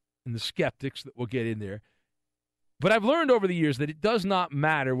and the skeptics that will get in there. But I've learned over the years that it does not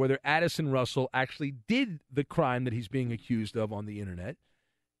matter whether Addison Russell actually did the crime that he's being accused of on the internet,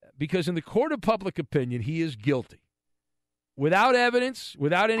 because in the court of public opinion, he is guilty. Without evidence,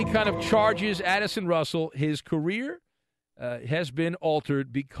 without any kind of charges, Addison Russell, his career has been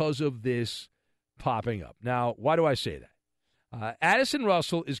altered because of this popping up. Now, why do I say that? Addison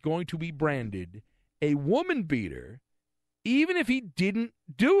Russell is going to be branded a woman beater even if he didn't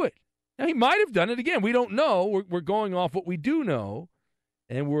do it. Now, he might have done it again. We don't know. We're going off what we do know,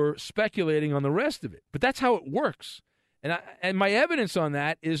 and we're speculating on the rest of it. But that's how it works. And my evidence on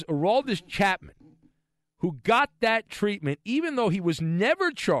that is Aroldis Chapman, who got that treatment even though he was never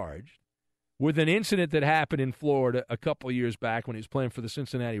charged with an incident that happened in Florida a couple of years back when he was playing for the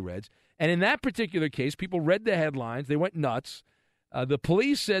Cincinnati Reds. And in that particular case, people read the headlines. They went nuts. The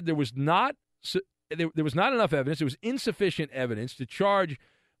police said there was not enough evidence. There was insufficient evidence to charge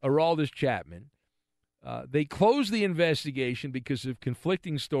Aroldis Chapman. They closed the investigation because of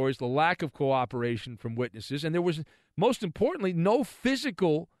conflicting stories, the lack of cooperation from witnesses, and there was, most importantly, no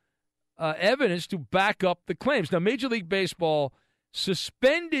physical evidence to back up the claims. Now, Major League Baseball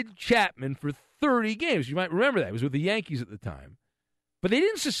suspended Chapman for 30 games. You might remember that. It was with the Yankees at the time. But they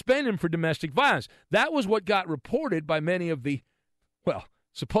didn't suspend him for domestic violence. That was what got reported by many of the,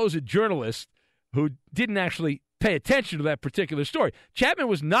 supposed journalists who didn't actually pay attention to that particular story. Chapman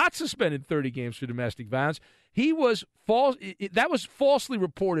was not suspended 30 games for domestic violence. He was that was falsely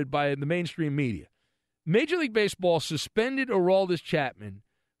reported by the mainstream media. Major League Baseball suspended Aroldis Chapman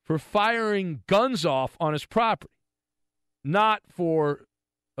for firing guns off on his property, not for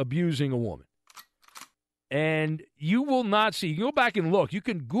abusing a woman. And you will not see, you can go back and look, you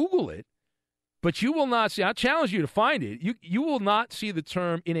can Google it, but you will not see, I'll challenge you to find it, you will not see the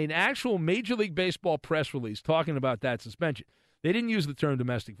term in an actual Major League Baseball press release talking about that suspension. They didn't use the term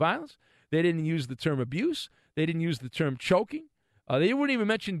domestic violence. They didn't use the term abuse. They didn't use the term choking. They wouldn't even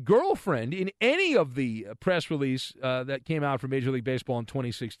mention girlfriend in any of the press release that came out from Major League Baseball in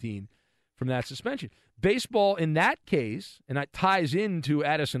 2016 from that suspension. Baseball in that case, and that ties into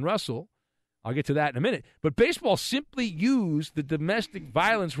Addison Russell, I'll get to that in a minute, but baseball simply used the domestic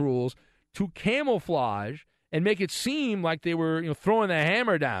violence rules to camouflage and make it seem like they were throwing the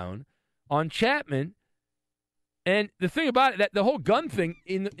hammer down on Chapman. And the thing about it, that the whole gun thing,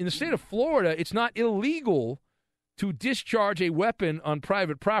 in the state of Florida, it's not illegal to discharge a weapon on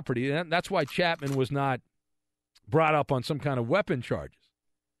private property. And that's why Chapman was not brought up on some kind of weapon charges.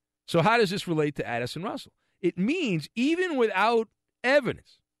 So how does this relate to Addison Russell? It means even without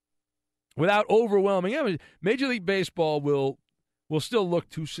evidence, without overwhelming evidence, Major League Baseball will still look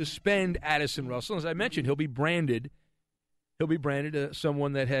to suspend Addison Russell. As I mentioned, he'll be branded as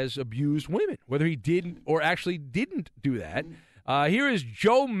someone that has abused women, whether he did or actually didn't do that. Here is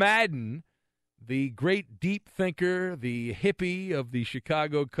Joe Maddon, the great deep thinker, the hippie of the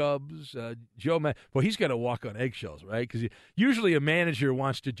Chicago Cubs. Joe Maddon, well, he's got to walk on eggshells, right? Because usually a manager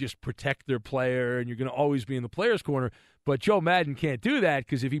wants to just protect their player, and you're going to always be in the player's corner. But Joe Maddon can't do that,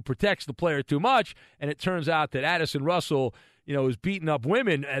 because if he protects the player too much, and it turns out that Addison Russell, is beating up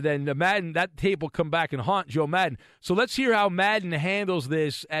women, and then that tape will come back and haunt Joe Maddon. So let's hear how Maddon handles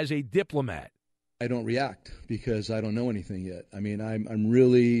this as a diplomat. I don't react because I don't know anything yet. I mean, I'm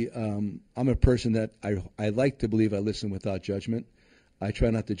really I'm a person that I like to believe I listen without judgment. I try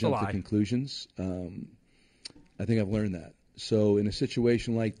not to jump to conclusions. I think I've learned that. So in a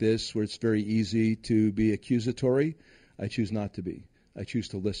situation like this where it's very easy to be accusatory, I choose not to be. I choose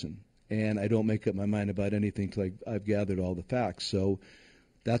to listen. And I don't make up my mind about anything until I've gathered all the facts. So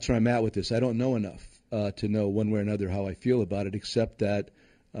that's where I'm at with this. I don't know enough. to know one way or another how I feel about it, except that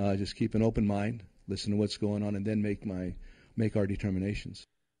just keep an open mind, listen to what's going on, and then make our determinations.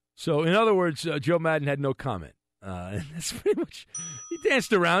 So, in other words, Joe Maddon had no comment. And that's pretty much, he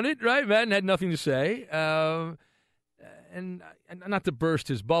danced around it, right? Maddon had nothing to say. And not to burst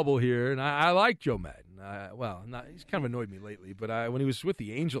his bubble here, and I like Joe Maddon. He's kind of annoyed me lately, but when he was with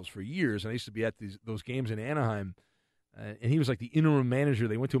the Angels for years, and I used to be at those games in Anaheim, and he was like the interim manager.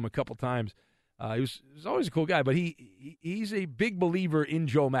 They went to him a couple times. He was always a cool guy, but he's a big believer in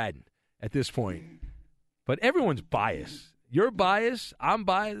Joe Maddon at this point. But everyone's biased. You're biased. I'm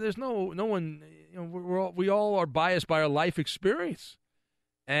biased. There's no one. We all are biased by our life experience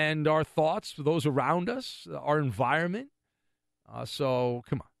and our thoughts, those around us, our environment. So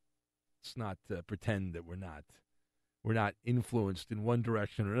come on, let's not pretend that we're not influenced in one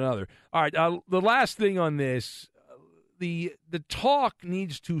direction or another. All right, the last thing on this, the talk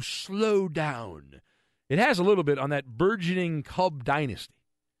needs to slow down. It has a little bit on that burgeoning Cub dynasty,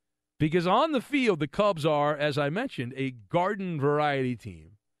 because on the field the Cubs are, as I mentioned, a garden variety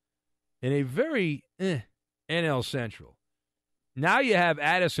team in a very NL Central. Now you have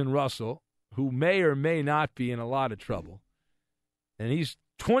Addison Russell, who may or may not be in a lot of trouble. And he's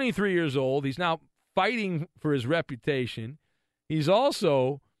 23 years old. He's now fighting for his reputation. He's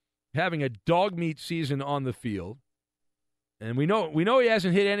also having a dog meat season on the field. And we know he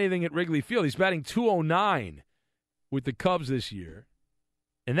hasn't hit anything at Wrigley Field. He's batting .209 with the Cubs this year.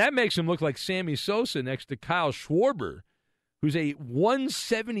 And that makes him look like Sammy Sosa next to Kyle Schwarber, who's a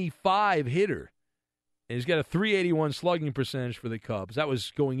 .175 hitter. And he's got a .381 slugging percentage for the Cubs. That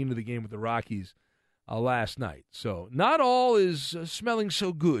was going into the game with the Rockies last night. So not all is smelling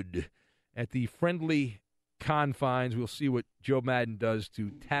so good at the friendly confines. We'll see what Joe Maddon does to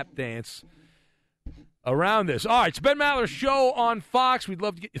tap dance around this. All right, it's Ben Maller's show on Fox. We'd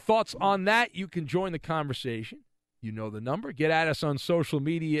love to get your thoughts on that. You can join the conversation. You know the number. Get at us on social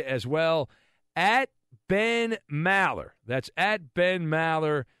media as well, at Ben Maller. That's at Ben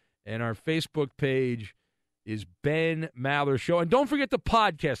Maller, and our Facebook page is Ben Maller Show. And don't forget the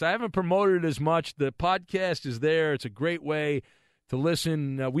podcast. I haven't promoted it as much. The podcast is there. It's a great way to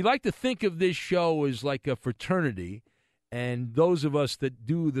listen. We like to think of this show as like a fraternity, and those of us that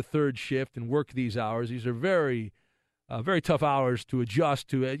do the third shift and work these hours, these are very, very tough hours to adjust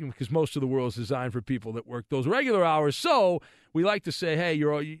to, because most of the world is designed for people that work those regular hours. So we like to say, hey,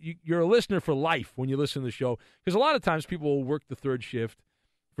 you're a listener for life when you listen to the show, because a lot of times people will work the third shift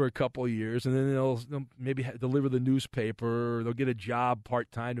for a couple of years, and then they'll maybe deliver the newspaper, or they'll get a job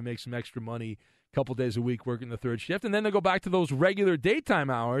part-time to make some extra money a couple days a week working the third shift, and then they'll go back to those regular daytime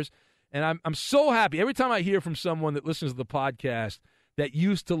hours. And I'm so happy. Every time I hear from someone that listens to the podcast that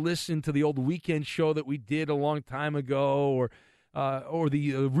used to listen to the old weekend show that we did a long time ago, or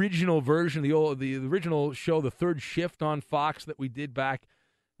the original version, the original show, The Third Shift on Fox that we did back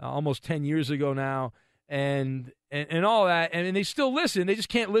almost 10 years ago now, and all that, and they still listen. They just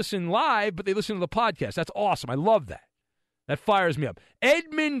can't listen live, but they listen to the podcast. That's awesome. I love that. That fires me up.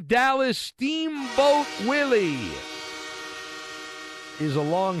 Edmund Dallas Steamboat Willie is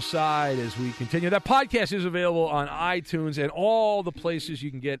alongside as we continue. That podcast is available on iTunes and all the places you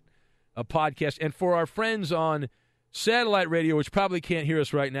can get a podcast. And for our friends on satellite radio, which probably can't hear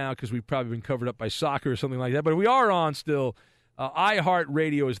us right now because we've probably been covered up by soccer or something like that, but we are on still.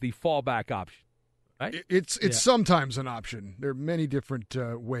 iHeartRadio is the fallback option. Right? It's sometimes an option. There are many different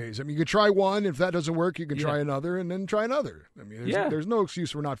ways. I mean, you can try one. If that doesn't work, you can try another, and then try another. I mean, there's no excuse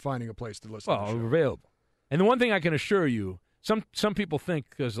for not finding a place to listen to the show. Well, available. And the one thing I can assure you, some people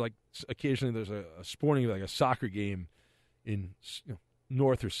think, because like occasionally there's a sporting, like a soccer game in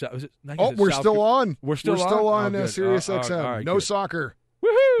north or south. We're still on. We're still on Sirius XM. Right, no good. Soccer.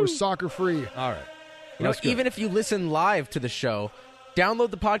 Woohoo! We're soccer free. All right. Even if you listen live to the show, download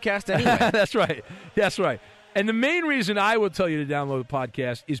the podcast anyway. That's right. And the main reason I will tell you to download the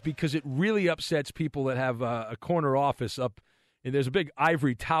podcast is because it really upsets people that have a corner office up. And there's a big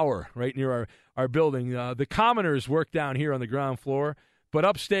ivory tower right near our building. The commoners work down here on the ground floor, but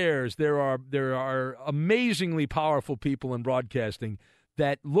upstairs there are amazingly powerful people in broadcasting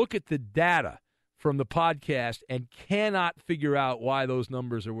that look at the data from the podcast and cannot figure out why those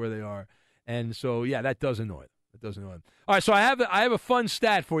numbers are where they are. And so, that does annoy them. All right, so I have a fun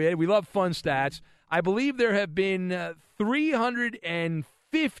stat for you. We love fun stats. I believe there have been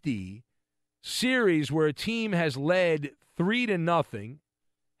 350 series where a team has led 3-0.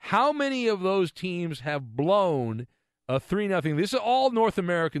 How many of those teams have blown a 3-0? This is all North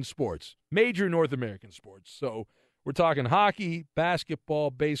American sports, major North American sports. So we're talking hockey,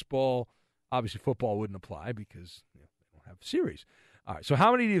 basketball, baseball. Obviously, football wouldn't apply because they don't have series. All right, so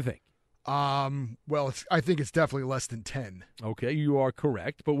how many do you think? Well, I think it's definitely less than 10. Okay, you are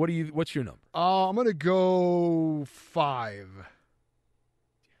correct. But what's your number? I'm going to go 5.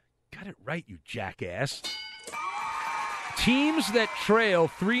 Got it right, you jackass. Teams that trail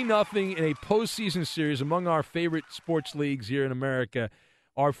 3-0 in a postseason series among our favorite sports leagues here in America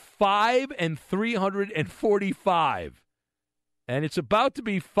are 5-345. And it's about to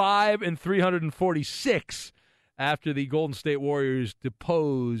be 5-346 after the Golden State Warriors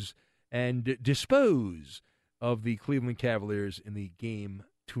dispose of the Cleveland Cavaliers in the game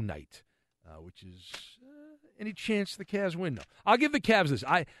tonight, which is any chance the Cavs win? No. I'll give the Cavs this.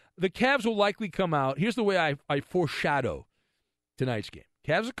 The Cavs will likely come out. Here's the way I foreshadow tonight's game.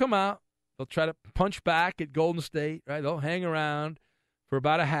 Cavs will come out. They'll try to punch back at Golden State. Right? They'll hang around for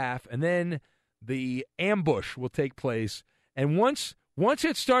about a half, and then the ambush will take place. And once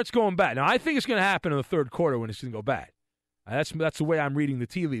it starts going bad, now I think it's going to happen in the third quarter when it's going to go bad. That's the way I'm reading the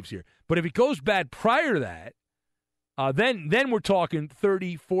tea leaves here. But if it goes bad prior to that, then we're talking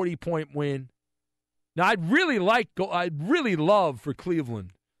 30, 40-point win. Now, I'd really love for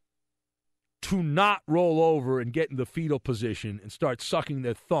Cleveland to not roll over and get in the fetal position and start sucking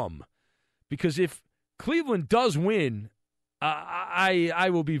their thumb. Because if Cleveland does win, I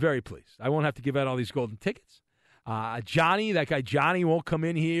will be very pleased. I won't have to give out all these golden tickets. That guy Johnny won't come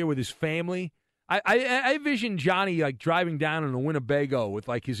in here with his family. I envision Johnny like driving down in a Winnebago with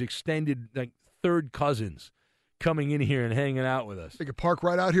like his extended third cousins coming in here and hanging out with us. They could park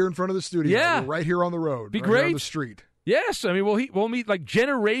right out here in front of the studio. Yeah. Right here on the road. Be right great. On the street. Yes. I mean, we'll meet like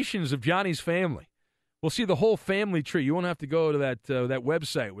generations of Johnny's family. We'll see the whole family tree. You won't have to go to that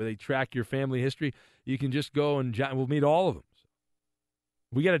website where they track your family history. You can just go and we'll meet all of them.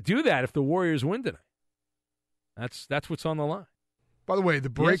 We got to do that if the Warriors win tonight. That's what's on the line. By the way, the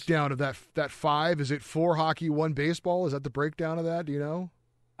breakdown of that 5, is it 4 hockey, 1 baseball? Is that the breakdown of that? Do you know?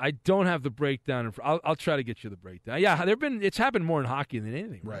 I don't have the breakdown. I'll try to get you the breakdown. Yeah, it's happened more in hockey than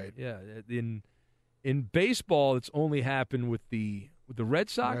anything. Right? Yeah. In baseball, it's only happened with the Red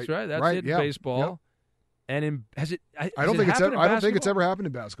Sox, right? That's it in baseball. Yep. And I don't think it's ever happened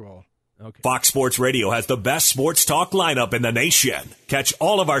in basketball. Okay. Fox Sports Radio has the best sports talk lineup in the nation. Catch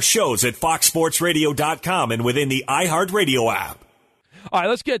all of our shows at foxsportsradio.com and within the iHeartRadio app. All right,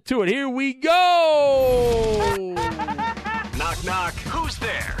 let's get to it. Here we go. Knock, knock. Who's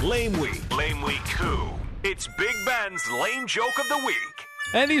there? Lame Week. Lame Week who? It's Big Ben's Lame Joke of the Week.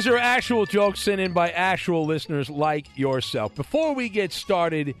 And these are actual jokes sent in by actual listeners like yourself. Before we get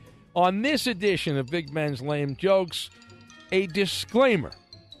started on this edition of Big Ben's Lame Jokes, a disclaimer.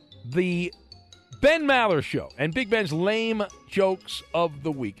 The Ben Maller Show and Big Ben's Lame Jokes of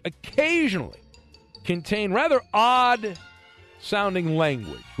the Week occasionally contain rather odd-sounding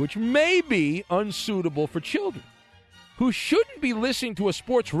language, which may be unsuitable for children who shouldn't be listening to a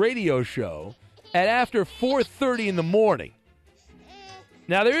sports radio show at after 4:30 in the morning.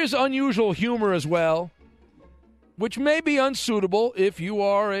 Now, there is unusual humor as well, which may be unsuitable if you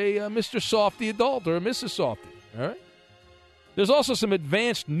are a Mr. Softy adult or a Mrs. Softy, all right? There's also some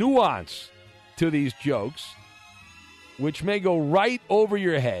advanced nuance to these jokes, which may go right over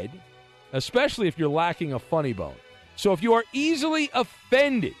your head, especially if you're lacking a funny bone. So if you are easily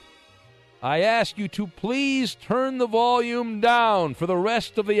offended, I ask you to please turn the volume down for the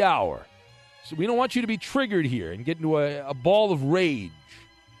rest of the hour. So we don't want you to be triggered here and get into a ball of rage.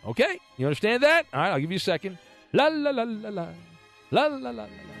 Okay? You understand that? All right, I'll give you a second. La, la, la, la, la. La, la, la, la.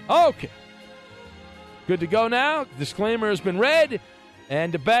 Okay. Good to go now. Disclaimer has been read.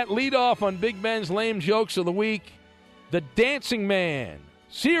 And to bat leadoff on Big Ben's Lame Jokes of the Week, the Dancing Man,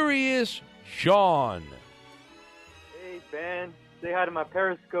 Serious Sean. Hey, Ben. Say hi to my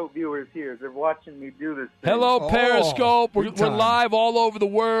Periscope viewers here. They're watching me do this thing. Hello, Periscope. We're live all over the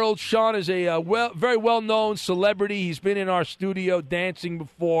world. Sean is a very well-known celebrity. He's been in our studio dancing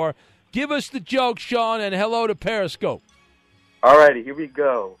before. Give us the joke, Sean, and hello to Periscope. All righty, here we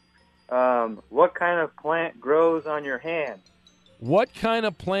go. What kind of plant grows on your hand? What kind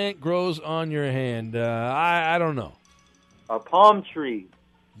of plant grows on your hand? I don't know. A palm tree.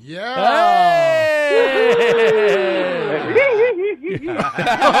 Yeah.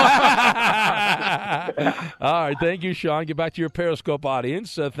 All right, thank you, Sean. Get back to your Periscope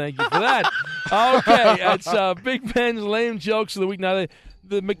audience. Thank you for that. Okay, it's Big Ben's Lame Jokes of the Week. Now,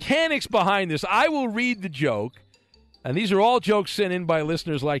 the mechanics behind this, I will read the joke, and these are all jokes sent in by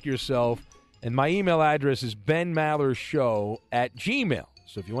listeners like yourself, and my email address is benmallershow@gmail.com.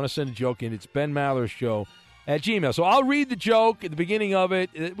 So if you want to send a joke in, it's benmallershow@gmail.com. So I'll read the joke at the beginning of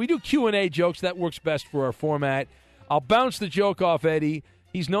it. We do Q&A jokes. That works best for our format. I'll bounce the joke off Eddie.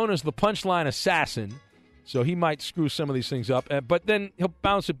 He's known as the punchline assassin. So he might screw some of these things up. But then he'll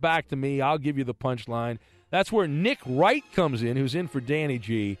bounce it back to me. I'll give you the punchline. That's where Nick Wright comes in, who's in for Danny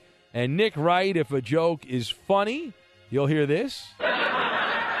G. And Nick Wright, if a joke is funny, you'll hear this.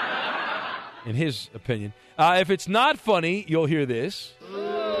 In his opinion. If it's not funny, you'll hear this.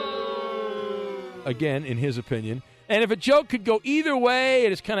 Again, in his opinion. And if a joke could go either way,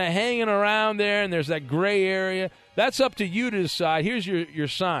 and it's kind of hanging around there, and there's that gray area, that's up to you to decide. Here's your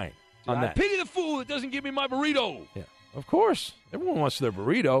sign on that. Pity the fool that doesn't give me my burrito. Yeah, of course. Everyone wants their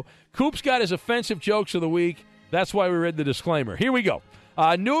burrito. Coop's got his offensive jokes of the week. That's why we read the disclaimer. Here we go.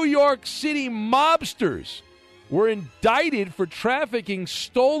 New York City mobsters were indicted for trafficking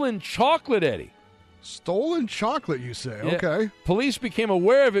stolen chocolate, Eddie. Stolen chocolate, you say? Yeah. Okay. Police became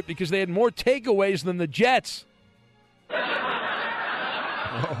aware of it because they had more takeaways than the Jets. All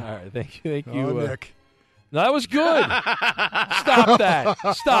right, thank you. Nick. No, that was good.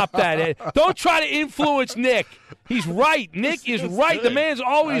 Stop that. Ed. Don't try to influence Nick. He's right. Nick is right. The man's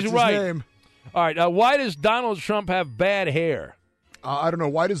always That's right. His name. All right, why does Donald Trump have bad hair? I don't know.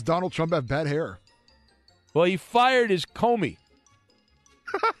 Why does Donald Trump have bad hair? Well, he fired his Comey.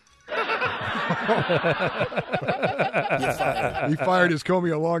 He fired his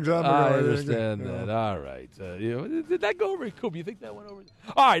Comey a long time ago. I understand that. All right. Did that go over? Coop, you think that went over?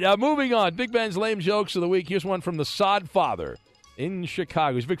 All right, moving on. Big Ben's lame jokes of the week. Here's one from the Sod Father in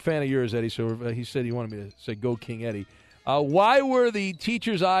Chicago. He's a big fan of yours, Eddie, so he said he wanted me to say go King Eddie. Why were the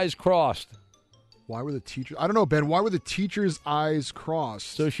teacher's eyes crossed? Why were the teachers? I don't know, Ben. Why were the teacher's eyes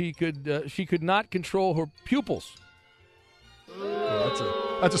crossed? So she could not control her pupils.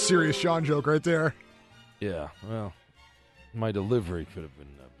 That's a serious Sean joke right there. Yeah, well, my delivery could have been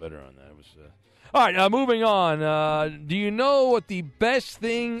better on that. It was all right, moving on. Do you know what the best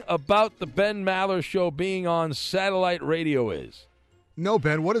thing about the Ben Maller Show being on satellite radio is? No,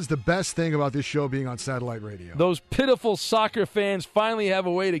 Ben. What is the best thing about this show being on satellite radio? Those pitiful soccer fans finally have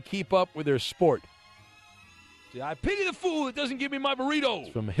a way to keep up with their sport. See, I pity the fool that doesn't give me my burrito.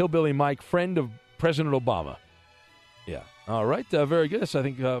 It's from Hillbilly Mike, friend of President Obama. Yeah. All right. Very good. So I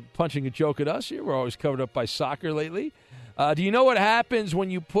think punching a joke at us here. We're always covered up by soccer lately. Do you know what happens when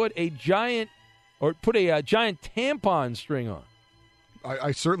you put a giant tampon string on?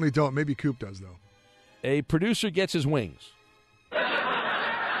 I certainly don't. Maybe Coop does, though. A producer gets his wings.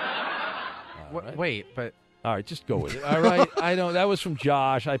 Right. Wait, but... All right, just go with it. All right. I know. That was from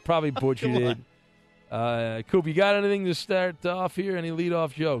Josh. I probably butchered it. Coop, you got anything to start off here? Any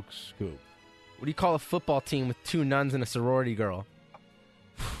lead-off jokes, Coop? What do you call a football team with 2 nuns and a sorority girl?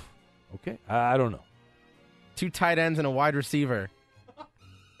 Okay. I don't know. 2 tight ends and a wide receiver.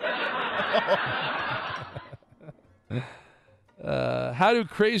 How do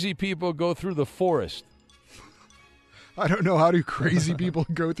crazy people go through the forest? I don't know. How do crazy people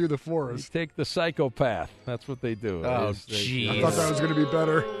go through the forest? They take the psychopath. That's what they do. Oh, jeez. I thought that was going to be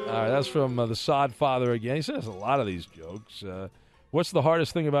better. All right, that's from the Sod Father again. He says a lot of these jokes. What's the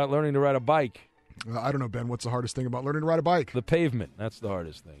hardest thing about learning to ride a bike? I don't know, Ben. What's the hardest thing about learning to ride a bike? The pavement. That's the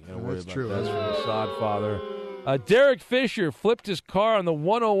hardest thing. That's true. That's from the Sod Father. Derek Fisher flipped his car on the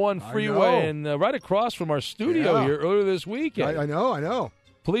 101 freeway and right across from our studio here earlier this weekend. I know.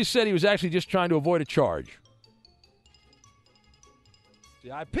 Police said he was actually just trying to avoid a charge.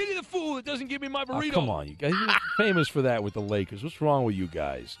 See, I pity the fool that doesn't give me my burrito. Oh, come on, you guys. You're famous for that with the Lakers. What's wrong with you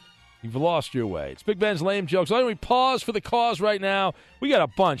guys? You've lost your way. It's Big Ben's lame jokes. Why don't we pause for the cause right now? We got a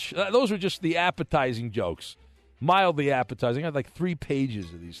bunch. Those were just the appetizing jokes. Mildly appetizing. I had like 3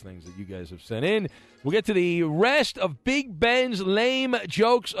 pages of these things that you guys have sent in. We'll get to the rest of Big Ben's lame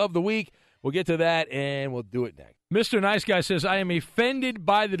jokes of the week. We'll get to that, and we'll do it next. Mr. Nice Guy says, I am offended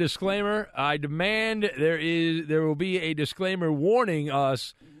by the disclaimer. I demand there will be a disclaimer warning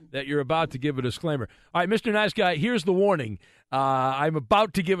us that you're about to give a disclaimer. All right, Mr. Nice Guy, here's the warning. I'm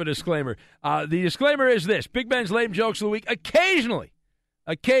about to give a disclaimer. The disclaimer is this. Big Ben's lame jokes of the week, occasionally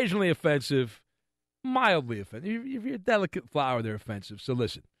offensive, mildly offensive. If you're a delicate flower, they're offensive. So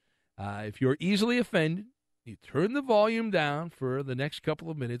listen, if you're easily offended, you turn the volume down for the next couple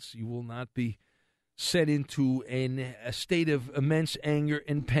of minutes. You will not be set into a state of immense anger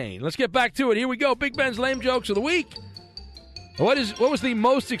and pain. Let's get back to it. Here we go. Big Ben's lame jokes of the week. What was the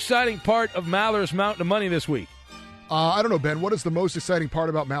most exciting part of Maller's Mountain of Money this week? I don't know, Ben. What is the most exciting part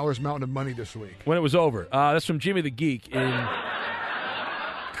about Maller's Mountain of Money this week? When it was over. That's from Jimmy the Geek in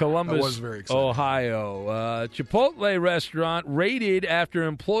Columbus, Ohio. Chipotle restaurant raided after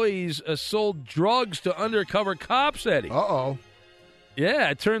employees sold drugs to undercover cops, Eddie. Uh-oh. Yeah,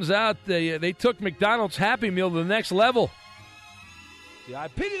 it turns out they took McDonald's Happy Meal to the next level. I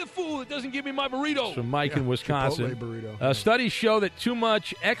pity the fool that doesn't give me my burrito. From Mike in Wisconsin. Chipotle burrito. Studies show that too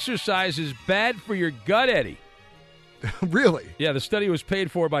much exercise is bad for your gut, Eddie. Really? Yeah, the study was paid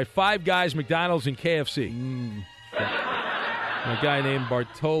for by Five Guys, McDonald's, and KFC. A guy named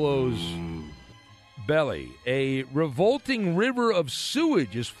Bartolo's Belly. A revolting river of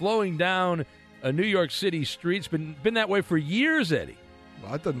sewage is flowing down a New York City street. It's been that way for years, Eddie.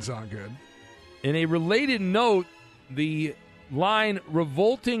 Well, that doesn't sound good. In a related note, the line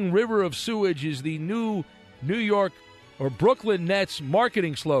revolting river of sewage is the new New York or Brooklyn Nets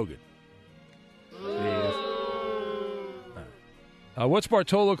marketing slogan. What's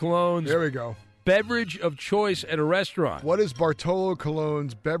Bartolo Cologne's beverage of choice at a restaurant? What is Bartolo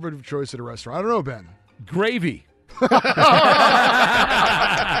Cologne's beverage of choice at a restaurant? I don't know, Ben. Gravy. There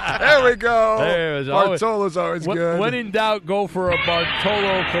we go. Bartolo's always good. When in doubt, go for a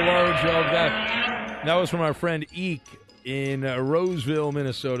Bartolo Cologne joke. That was from our friend Eek in Roseville,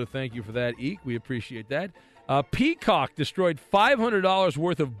 Minnesota. Thank you for that, Eek. We appreciate that. Peacock destroyed $500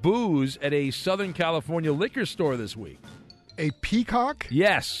 worth of booze at a Southern California liquor store this week. A peacock?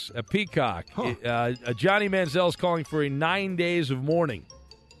 Yes, a peacock. Huh. Johnny Manziel's calling for 9 days of mourning.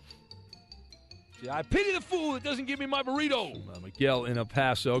 I pity the fool that doesn't give me my burrito. Miguel in El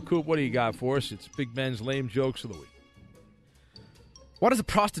Paso. Coop, what do you got for us? It's Big Ben's lame jokes of the week. Why does a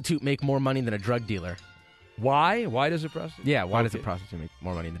prostitute make more money than a drug dealer? Why? Why does a prostitute? Yeah, why does a prostitute make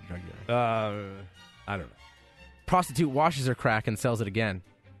more money than a drug dealer? I don't know. Prostitute washes her crack and sells it again.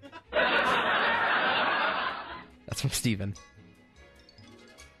 That's from Steven.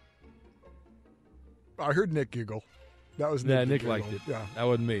 I heard Nick giggle. That was Nick. Yeah, Nick liked it. Yeah. That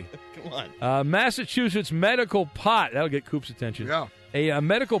wasn't me. Come on. Massachusetts medical pot. That'll get Coop's attention. Yeah. A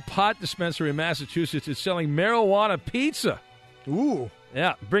medical pot dispensary in Massachusetts is selling marijuana pizza. Ooh.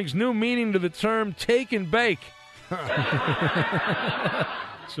 Yeah. Brings new meaning to the term take and bake.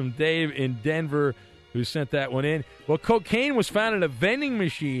 Some Dave in Denver who sent that one in. Well, cocaine was found in a vending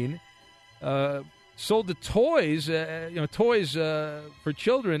machine sold to toys, toys for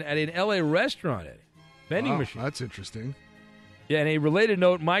children at an L.A. restaurant. Vending machine. That's interesting. Yeah, and a related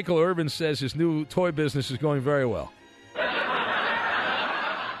note, Michael Irvin says his new toy business is going very well.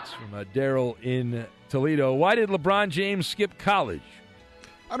 It's from Daryl in Toledo. Why did LeBron James skip college?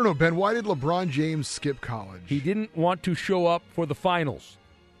 I don't know, Ben. Why did LeBron James skip college? He didn't want to show up for the finals.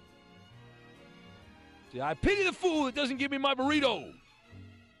 See, I pity the fool that doesn't give me my burrito.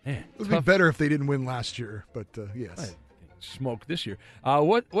 Man, it would be better if they didn't win last year, but yes. Smoked this year.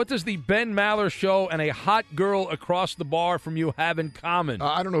 What does the Ben Maller Show and a hot girl across the bar from you have in common?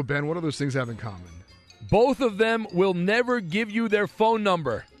 I don't know, Ben. What do those things have in common? Both of them will never give you their phone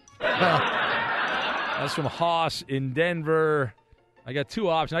number. That's from Haas in Denver. I got two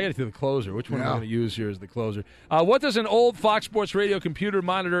options. I got to do the closer. Which one am I going to use here as the closer? What does an old Fox Sports Radio computer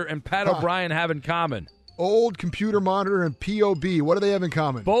monitor and Pat O'Brien have in common? Old computer monitor and POB. What do they have in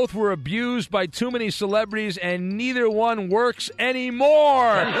common? Both were abused by too many celebrities, and neither one works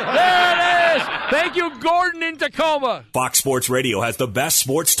anymore. There it is. Thank you, Gordon in Tacoma. Fox Sports Radio has the best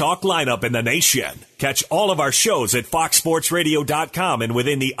sports talk lineup in the nation. Catch all of our shows at foxsportsradio.com and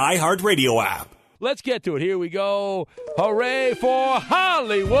within the iHeartRadio app. Let's get to it. Here we go. Hooray for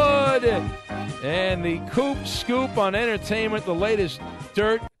Hollywood. And the Coop Scoop on entertainment, the latest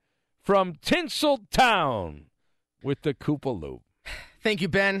dirt from Tinseltown with the Koopa Loop. Thank you,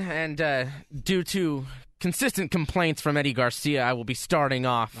 Ben. And due to consistent complaints from Eddie Garcia, I will be starting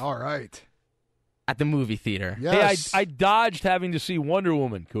off. All right. At the movie theater. Yes. Hey, I dodged having to see Wonder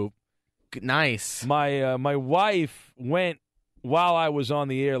Woman, Coop. Nice. My wife went while I was on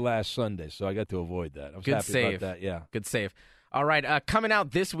the air last Sunday, so I got to avoid that. I was happy about that, yeah. Good save. All right, coming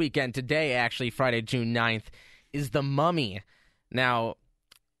out this weekend, today actually, Friday, June 9th, is The Mummy. Now,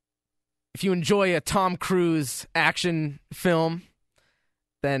 if you enjoy a Tom Cruise action film,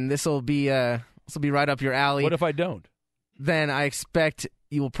 then this will be right up your alley. What if I don't? Then I expect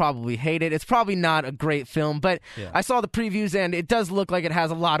you will probably hate it. It's probably not a great film, but I saw the previews, and it does look like it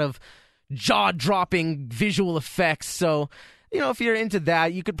has a lot of jaw-dropping visual effects. So, if you're into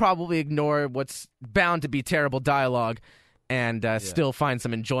that, you could probably ignore what's bound to be terrible dialogue and still find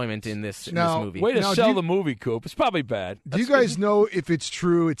some enjoyment in this movie. Way to sell the movie, Coop. It's probably bad. Do you guys know if it's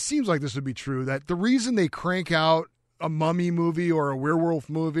true? It seems like this would be true, that the reason they crank out a mummy movie or a werewolf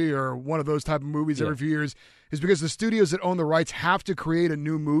movie or one of those type of movies every few years is because the studios that own the rights have to create a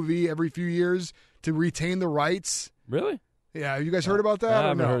new movie every few years to retain the rights. Really? Yeah. Have you guys heard about that? I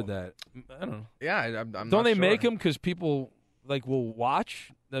haven't heard that. I don't know. Yeah, I'm not Don't they sure. make them because people will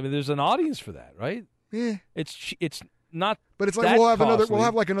watch? I mean, there's an audience for that, right? Yeah. It's not. But it's like that we'll have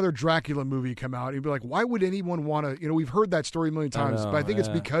costly. like another Dracula movie come out. You'd be like, why would anyone want to? We've heard that story a million times, but I think it's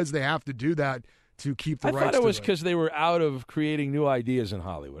because they have to do that to keep the rights. I thought it was because they were out of creating new ideas in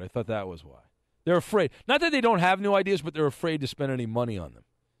Hollywood. I thought that was why. They're afraid. Not that they don't have new ideas, but they're afraid to spend any money on them.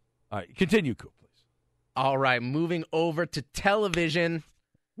 All right, continue, Coop, please. All right, moving over to television.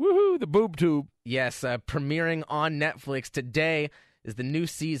 Woohoo, the boob tube. Yes, premiering on Netflix today is the new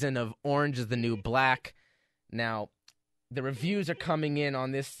season of Orange is the New Black. Now, the reviews are coming in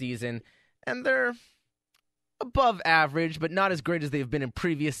on this season, and they're above average, but not as great as they've been in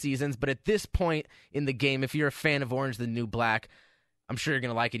previous seasons. But at this point in the game, if you're a fan of Orange is the New Black, I'm sure you're going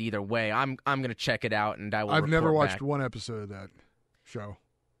to like it either way. I'm going to check it out, and I will. I've never watched back. one episode of that show.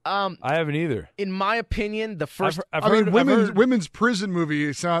 I haven't either. In my opinion, the first... women's prison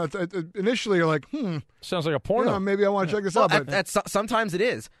movie. Initially, you're like, sounds like a porno. Yeah, maybe I want to check this out. But sometimes it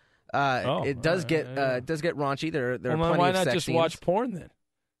is. It does get raunchy. There are plenty of sex why not just scenes. watch porn then?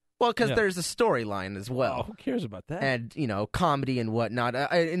 Well, because there's a storyline as well. Oh, who cares about that? And, comedy and whatnot.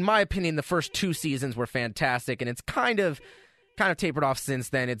 In my opinion, the first 2 seasons were fantastic, and it's kind of tapered off since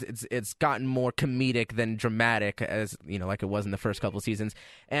then. It's gotten more comedic than dramatic, as like it was in the first couple of seasons.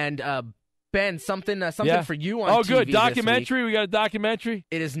 And Ben, something for you on TV good documentary. This week. We got a documentary.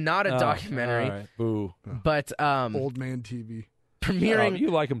 It is not a documentary. All right. Boo. But old man TV premiering. You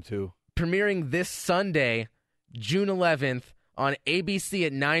like them too. Premiering this Sunday, June 11th on ABC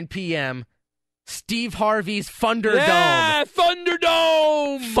at 9 p.m. Steve Harvey's Thunderdome. Yeah,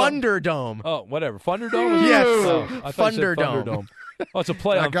 Thunderdome. Thunderdome. Oh, whatever. Thunderdome? Yes. Thunderdome. Oh, it's a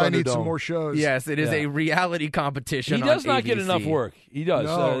play on Thunderdome. That guy needs some more shows. Yes, it is a reality competition. He does not ABC. get enough work. He does.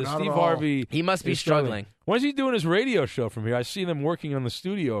 No, not Steve at all. Harvey. He must be struggling. When's he doing his radio show from here? I see them working on the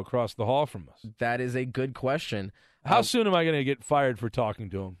studio across the hall from us. That is a good question. How soon am I going to get fired for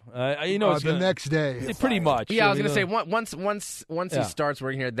talking to him? The next day. Pretty much. Yeah, I was going to say once he starts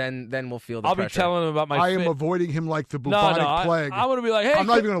working here, then we'll feel the I'll pressure. be telling him about my. I am avoiding him like the bubonic plague. I'm going to be like, hey, I'm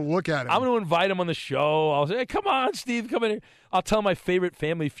not even going to look at him. I'm going to invite him on the show. I'll say, hey, come on, Steve, come in here. I'll tell my favorite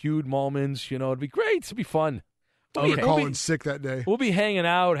Family Feud moments. It'd be great. It'll be fun. I'm calling sick that day. We'll be hanging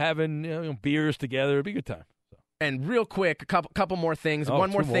out, having beers together. It'll be a good time. And real quick, a couple more things. Oh, one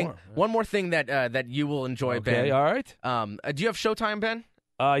more thing. more. One more thing that you will enjoy, Ben. Okay, all right. Do you have Showtime, Ben?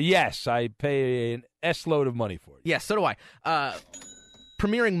 Yes, I pay an S-load of money for it. Yes, so do I.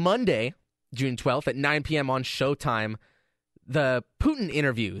 Premiering Monday, June 12th at 9 p.m. on Showtime, the Putin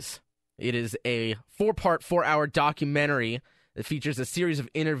Interviews. It is a 4-part, 4-hour documentary that features a series of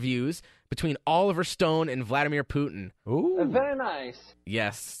interviews between Oliver Stone and Vladimir Putin. Ooh. Very nice.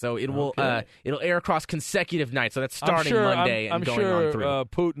 Yes, so it'll air across consecutive nights. So that's starting Monday and going on through. I'm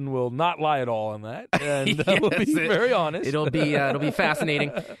sure Putin will not lie at all on that, and we'll be very honest. It'll be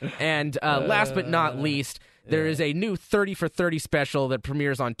fascinating. And last but not least, there is a new 30 for 30 special that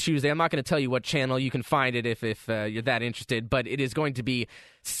premieres on Tuesday. I'm not going to tell you what channel. You can find it if you're that interested. But it is going to be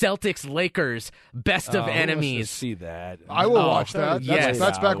Celtics-Lakers Best of Enemies. See that? I will watch that. Yes.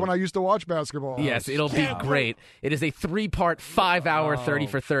 That's back when I used to watch basketball. Yes, it'll be great. It is a 3-part, 5-hour 30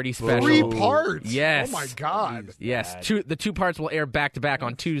 for 30 special. 3 parts? Yes. Oh, my God. Yes. The 2 parts will air back-to-back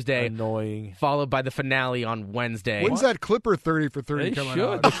on Tuesday. Annoying. Followed by the finale on Wednesday. When's that Clipper 30 for 30 coming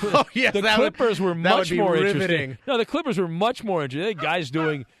out? Oh, yes, the Clippers were much more riveting. interesting. No, the Clippers were much more interesting. They had guys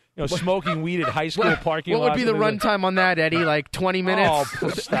doing smoking weed at high school parking lots. What would be the runtime on that, Eddie? Like 20 minutes? Oh,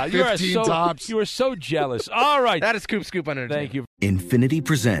 stop. 15 tops. You are so jealous. All right. That is Scoop on Entertainment. Thank you. Infinity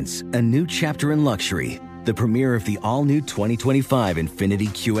presents a new chapter in luxury, the premiere of the all-new 2025 Infinity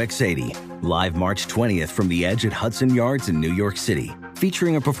QX80, live March 20th from the Edge at Hudson Yards in New York City,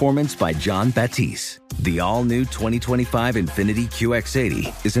 featuring a performance by John Batiste. The all-new 2025 Infinity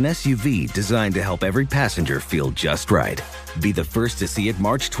QX80 is an SUV designed to help every passenger feel just right. Be the first to see it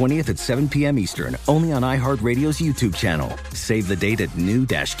March 20th at 7 p.m. Eastern, only on iHeartRadio's YouTube channel. Save the date at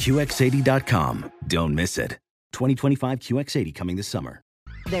new-QX80.com. Don't miss it. 2025 QX80 coming this summer.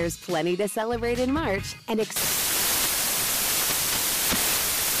 There's plenty to celebrate in March and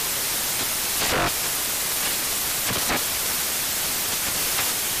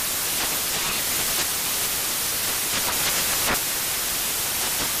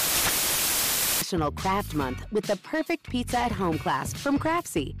National Craft Month with the perfect pizza at home class from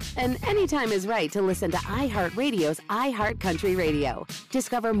Craftsy. And anytime is right to listen to iHeartRadio's iHeartCountry Radio.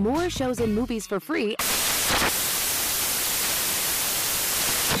 Discover more shows and movies for free.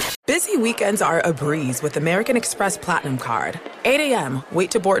 Busy weekends are a breeze with American Express Platinum Card. 8 a.m.,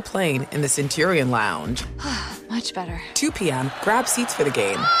 wait to board plane in the Centurion Lounge. Much better. 2 p.m., grab seats for the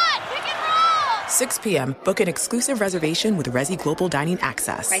game. 6 p.m., book an exclusive reservation with Resi Global Dining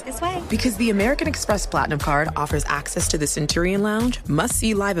Access. Right this way. Because the American Express Platinum Card offers access to the Centurion Lounge,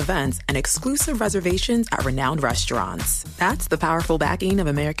 must-see live events, and exclusive reservations at renowned restaurants. That's the powerful backing of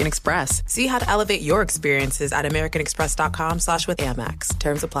American Express. See how to elevate your experiences at americanexpress.com/withAmex.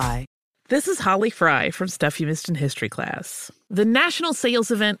 Terms apply. This is Holly Fry from Stuff You Missed in History class. The national sales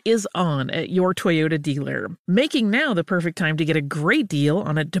event is on at your Toyota dealer, making now the perfect time to get a great deal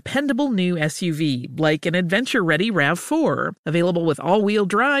on a dependable new SUV, like an adventure-ready RAV4. Available with all-wheel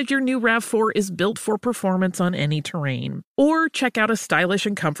drive, your new RAV4 is built for performance on any terrain. Or check out a stylish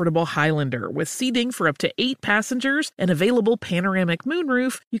and comfortable Highlander with seating for up to 8 passengers and available panoramic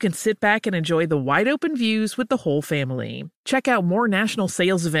moonroof. You can sit back and enjoy the wide-open views with the whole family. Check out more national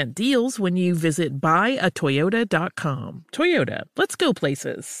sales event deals when you visit buyatoyota.com. Toyota. Let's go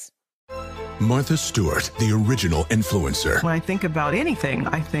places. Martha Stewart, the original influencer. When I think about anything,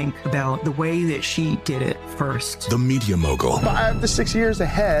 I think about the way that she did it first. The media mogul. 5 to 6 years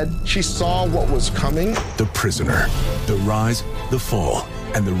ahead, she saw what was coming. The prisoner. The rise, the fall,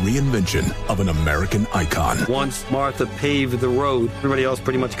 and the reinvention of an American icon. Once Martha paved the road, everybody else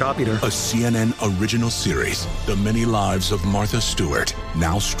pretty much copied her. A CNN original series, The Many Lives of Martha Stewart,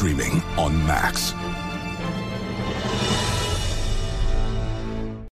 now streaming on Max.